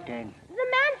him right, then. The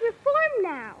man's reformed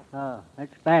now. Oh,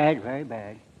 that's bad, very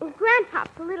bad.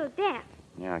 Grandpop's a little deaf.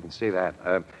 Yeah, I can see that.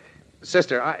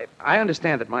 Sister, I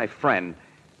understand that my friend,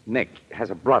 Nick, has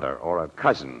a brother or a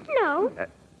cousin. No.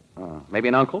 Maybe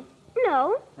an uncle?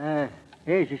 No.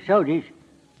 Here's the sodas.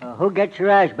 Who gets the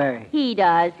raspberry? He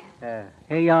does.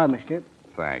 Here you are, mister.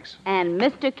 Thanks. And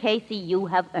Mr. Casey, you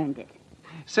have earned it.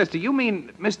 Sister, you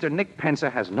mean Mr. Nick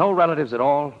Pensa has no relatives at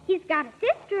all? He's got a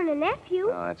sister and a nephew.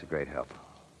 Oh, that's a great help.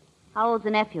 How old's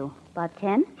the nephew? About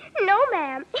 10? No,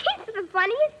 ma'am. It's the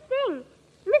funniest thing.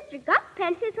 Mr. Gus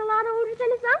Pensa is a lot older than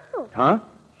his uncle. Huh?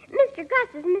 Mr.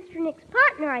 Gus is Mr. Nick's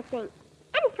partner, I think.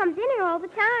 And he comes in here all the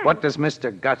time. What does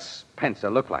Mr. Gus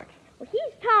Pensa look like? Well,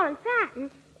 he's tall and fat, and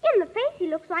in the face he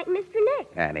looks like Mr. Nick.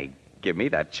 Annie, give me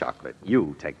that chocolate.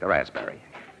 You take the raspberry.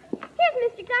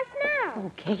 Here's Mr. Gus now.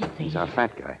 Oh, Casey. He's our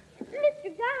fat guy.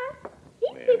 Mr. Gus,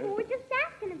 these people were just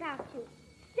asking about you.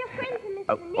 They're friends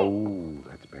of Mr. Nick. Oh,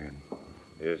 that's bad.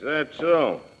 Is that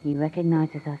so? He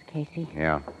recognizes us, Casey.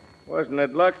 Yeah. Wasn't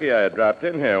it lucky I dropped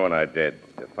in here when I did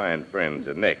to find friends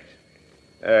of Nick's?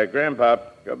 Grandpop,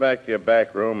 go back to your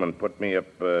back room and put me up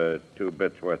 2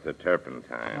 bits worth of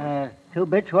turpentine. 2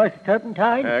 bits worth of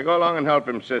turpentine? Go along and help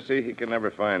him, Sissy. He can never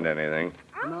find anything.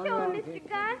 I'll show him, Mr.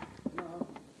 Gus.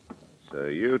 So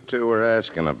you two were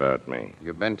asking about me.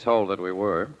 You've been told that we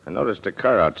were. I noticed a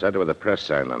car outside with a press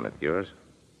sign on it. Yours?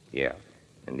 Yeah.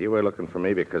 And you were looking for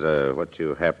me because of what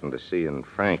you happened to see in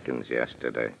Franken's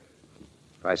yesterday.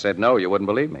 If I said no, you wouldn't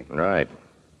believe me. Right.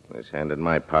 This hand in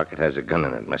my pocket has a gun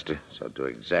in it, mister. So do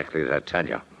exactly as I tell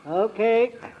you.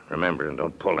 Okay. Remember, and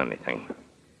don't pull anything.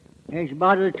 Here's a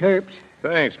bottle of terps.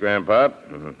 Thanks, Grandpa.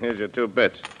 Here's your 2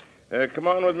 bits. Come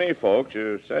on with me, folks.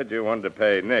 You said you wanted to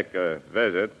pay Nick a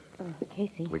visit.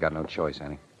 Casey. We got no choice,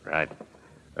 Annie. Right.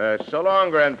 So long,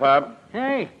 Grandpa.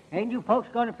 Hey, ain't you folks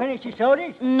going to finish your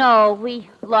sodas? No, we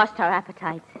lost our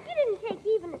appetites. You didn't take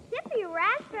even a sip of your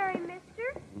raspberry,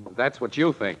 mister. That's what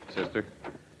you think, sister.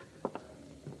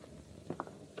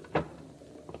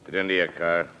 Get into your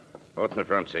car. Both in the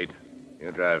front seat.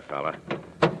 You drive, fella.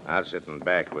 I'll sit in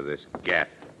back with this gat.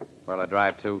 Where'll I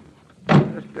drive to?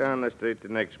 Just down the street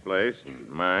to Nick's place.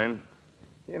 Mine.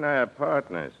 He and I are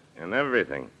partners in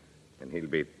everything. And he'll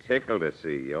be tickled to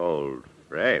see old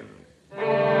friends.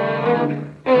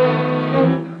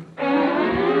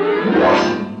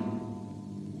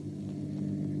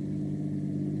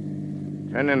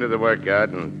 Turn into the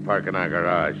workyard and park in our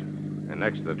garage. And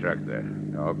next to the truck there.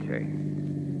 Okay.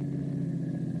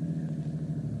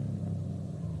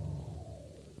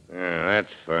 Yeah,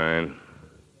 that's fine.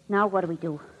 Now what do we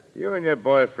do? You and your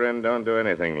boyfriend don't do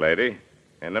anything, lady.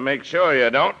 And to make sure you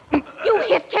don't... You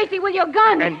hit Casey with your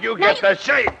gun. And you get the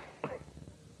shape.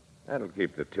 That'll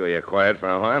keep the two of you quiet for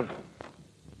a while.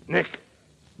 Nick!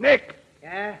 Nick!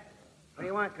 Yeah? What do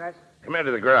you want, Gus? Come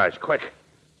into the garage, quick.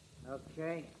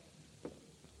 Okay.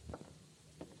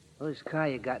 Whose car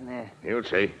you got in there? You'll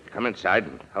see. Come inside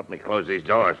and help me close these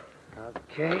doors.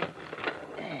 Okay.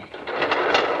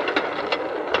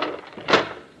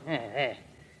 There.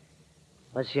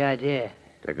 What's the idea?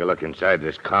 Take a look inside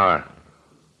this car.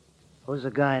 Who's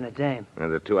the guy and the dame? They're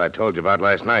the two I told you about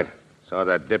last night. Saw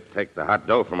that dip take the hot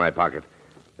dough from my pocket.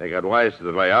 They got wise to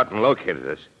the layout and located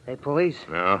us. They police?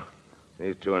 No.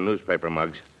 These two are newspaper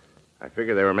mugs. I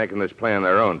figure they were making this play on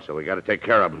their own, so we got to take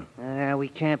care of them. We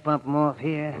can't bump them off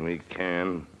here. We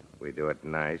can. We do it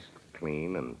nice,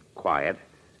 clean, and quiet.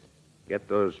 Get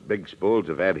those big spools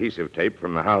of adhesive tape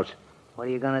from the house. What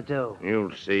are you going to do?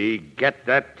 You'll see. Get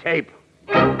that tape.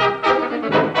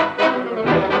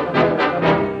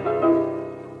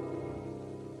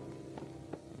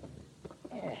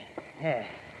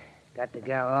 Got the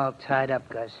gal all tied up,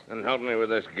 Gus. And help me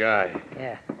with this guy.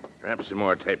 Yeah. Wrap some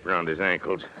more tape around his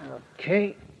ankles.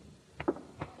 Okay.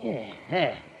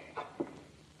 Yeah.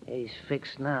 He's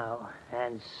fixed now.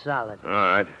 Hands solid. All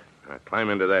right. Now climb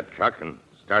into that truck and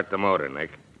start the motor, Nick.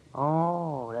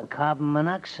 Oh, the carbon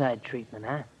monoxide treatment,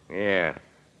 huh? Yeah.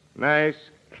 Nice,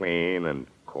 clean, and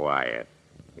quiet.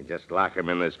 We just lock them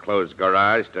in this closed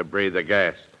garage to breathe the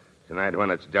gas. Tonight,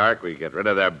 when it's dark, we get rid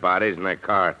of their bodies in their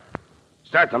car.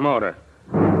 Start the motor.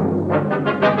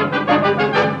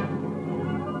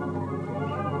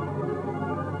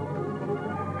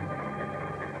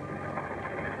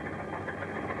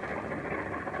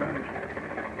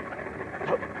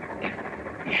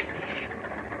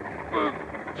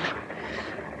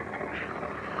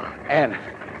 Ann,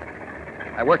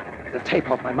 I worked the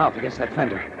tape off my mouth against that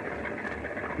fender.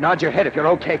 Nod your head if you're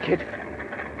okay, kid.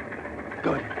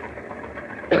 Good.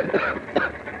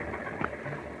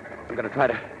 I'm going to try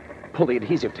to pull the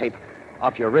adhesive tape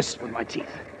off your wrists with my teeth.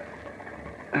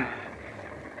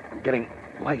 I'm getting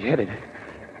lightheaded.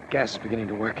 Gas is beginning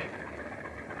to work.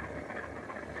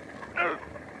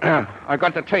 I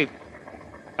got the tape.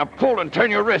 Now pull and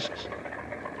turn your wrists.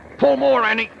 Pull more,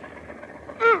 Annie.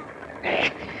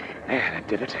 There, that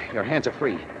did it. Your hands are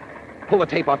free. Pull the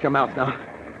tape off your mouth now.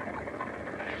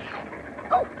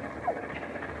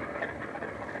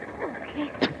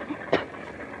 Casey,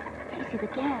 the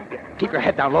gas. Keep your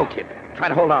head down low, kid. Try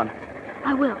to hold on.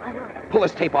 I will. Pull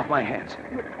this tape off my hands.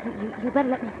 You better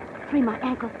let me free my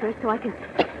ankles first so I can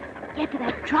get to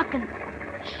that truck and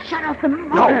shut off the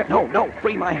motor. No.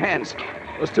 Free my hands.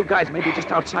 Those two guys may be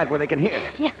just outside where they can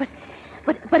hear. Yeah,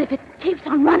 but if it keeps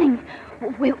on running,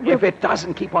 we'll... If it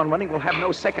doesn't keep on running, we'll have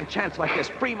no second chance like this.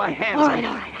 Free my hands. All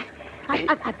right.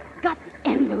 I've got the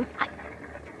end loose.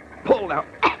 Pull now.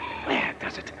 There,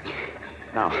 does it.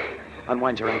 Now,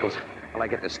 unwind your ankles while I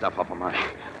get this stuff off of mine.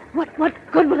 What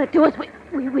good will it do us?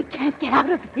 We can't get out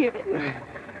of here.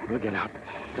 We'll get out.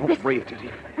 Don't breathe,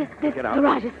 Judy. This Get out.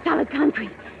 garage is solid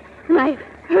concrete. And I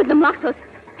heard them lock those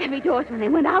heavy doors when they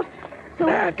went out. So...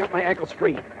 I've got my ankles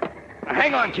free. Now,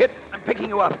 hang on, kid. I'm picking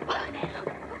you up.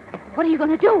 What are you going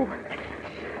to do?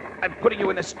 I'm putting you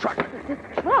in this truck. This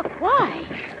truck? Why?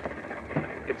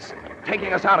 It's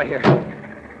taking us out of here.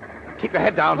 Now, keep your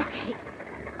head down. Okay.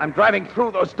 I'm driving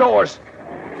through those doors.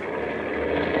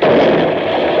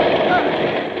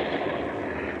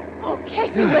 Oh,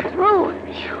 Casey, we're through.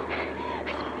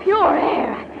 It's pure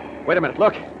air. Wait a minute,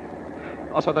 look.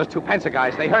 Also, those two Pensa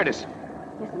guys, they heard us.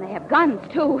 Listen, they have guns,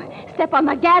 too. Step on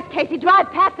the gas, Casey.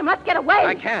 Drive past them. Let's get away.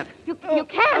 I can't. You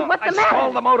can. What's the matter?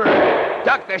 Stall the motor.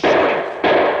 Duck, they're shooting.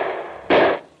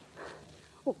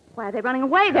 Oh, why are they running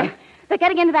away? They're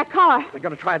getting into that car. They're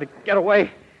going to try to get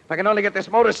away. If I can only get this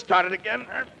motor started again.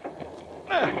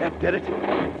 That did it.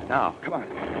 Now, come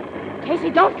on.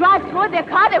 Casey, don't drive toward their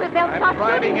car. They'll start I'm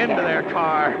driving into their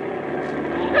car.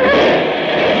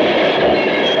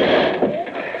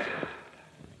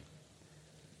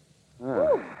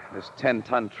 This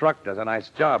 10-ton truck does a nice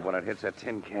job when it hits a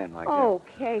tin can like Oh,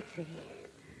 Casey.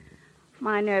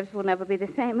 My nerves will never be the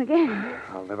same again. that.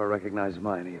 I'll never recognize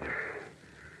mine either.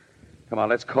 Come on,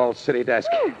 let's call City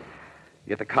Desk.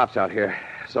 Get the cops out here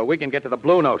so we can get to the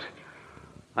Blue Note.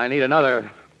 I need another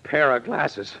pair of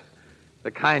glasses. The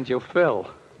kind you fill.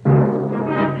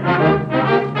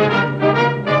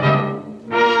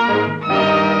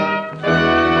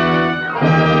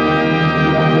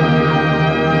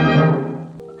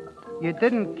 You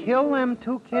didn't kill them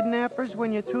two kidnappers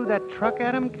when you threw that truck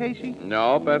at them, Casey?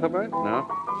 No, Ethelbert, no.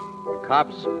 The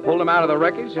cops pulled them out of the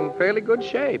wreckage in fairly good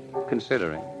shape,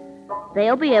 considering.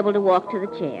 They'll be able to walk to the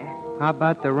chair. How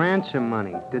about the ransom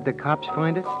money? Did the cops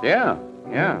find it? Yeah.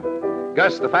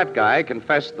 Gus, the fat guy,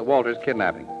 confessed the Walters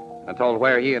kidnapping and told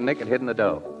where he and Nick had hidden the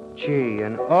dough. Gee,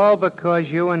 and all because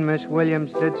you and Miss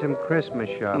Williams did some Christmas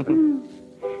shopping.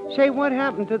 Say, what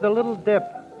happened to the little dip,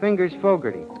 Fingers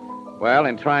Fogarty? Well,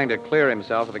 in trying to clear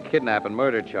himself of the kidnap and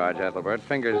murder charge, Ethelbert,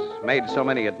 Fingers made so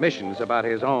many admissions about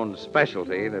his own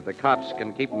specialty that the cops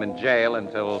can keep him in jail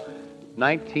until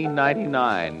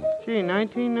 1999. Gee,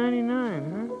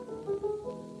 1999, huh?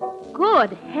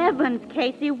 Good heavens,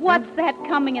 Casey. What's that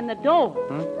coming in the door?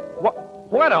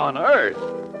 What on earth?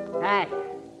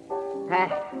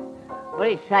 What do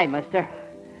you say, mister?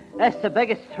 That's the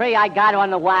biggest tree I got on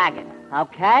the wagon,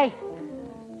 okay?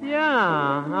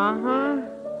 Yeah, uh-huh.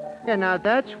 Yeah, now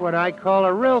that's what I call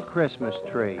a real Christmas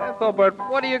tree. Ethelbert,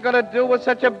 what are you going to do with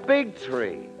such a big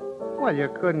tree? Well, you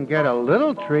couldn't get a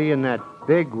little tree in that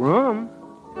big room.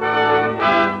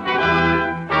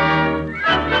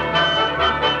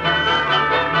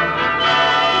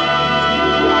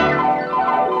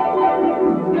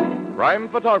 Crime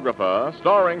Photographer,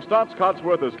 starring Stotts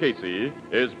Cotsworth as Casey,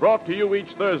 is brought to you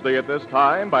each Thursday at this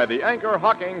time by the Anchor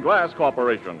Hocking Glass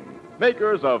Corporation,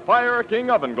 makers of Fire King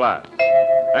Oven Glass.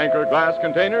 Anchor glass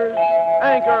containers,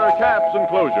 Anchor caps and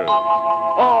closures.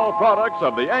 All products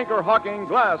of the Anchor Hocking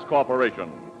Glass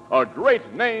Corporation. A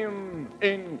great name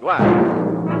in glass.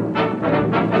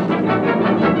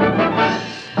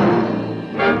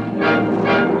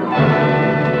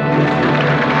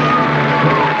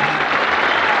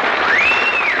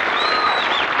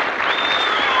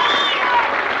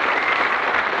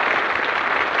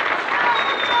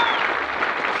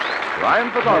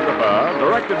 Crime Photographer,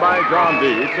 directed by John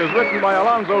Dietz, is written by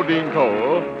Alonzo Dean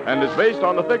Cole and is based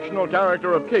on the fictional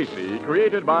character of Casey,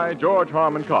 created by George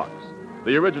Harmon Coxe.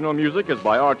 The original music is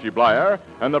by Archie Belyer,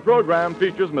 and the program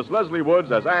features Miss Leslie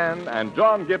Woods as Anne and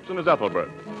John Gibson as Ethelbert.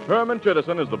 Herman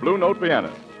Chittison is the Blue Note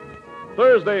pianist.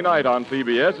 Thursday night on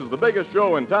CBS is the biggest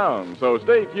show in town, so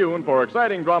stay tuned for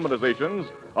exciting dramatizations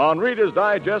on Reader's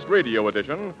Digest Radio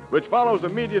Edition, which follows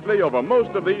immediately over most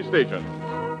of these stations.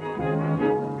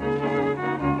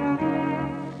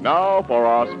 Now, for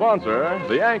our sponsor,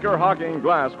 the Anchor Hocking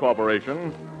Glass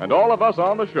Corporation, and all of us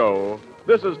on the show,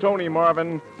 this is Tony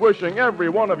Marvin wishing every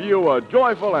one of you a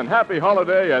joyful and happy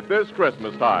holiday at this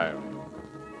Christmas time.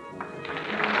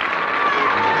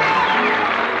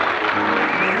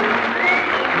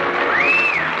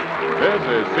 This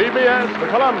is CBS, the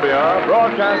Columbia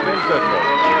Broadcasting System.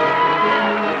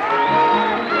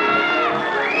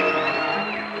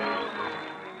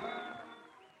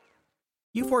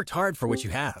 You've worked hard for what you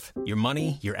have. Your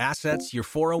money, your assets, your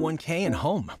 401k, and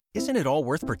home. Isn't it all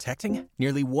worth protecting?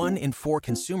 Nearly 1 in 4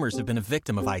 consumers have been a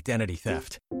victim of identity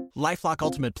theft. LifeLock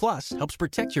Ultimate Plus helps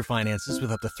protect your finances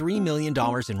with up to $3 million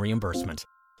in reimbursement.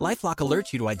 LifeLock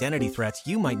alerts you to identity threats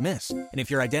you might miss. And if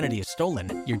your identity is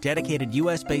stolen, your dedicated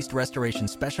U.S.-based restoration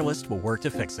specialist will work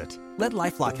to fix it. Let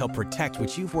LifeLock help protect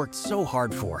what you've worked so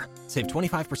hard for. Save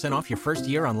 25% off your first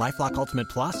year on LifeLock Ultimate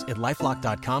Plus at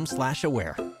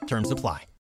LifeLock.com/aware. Terms apply.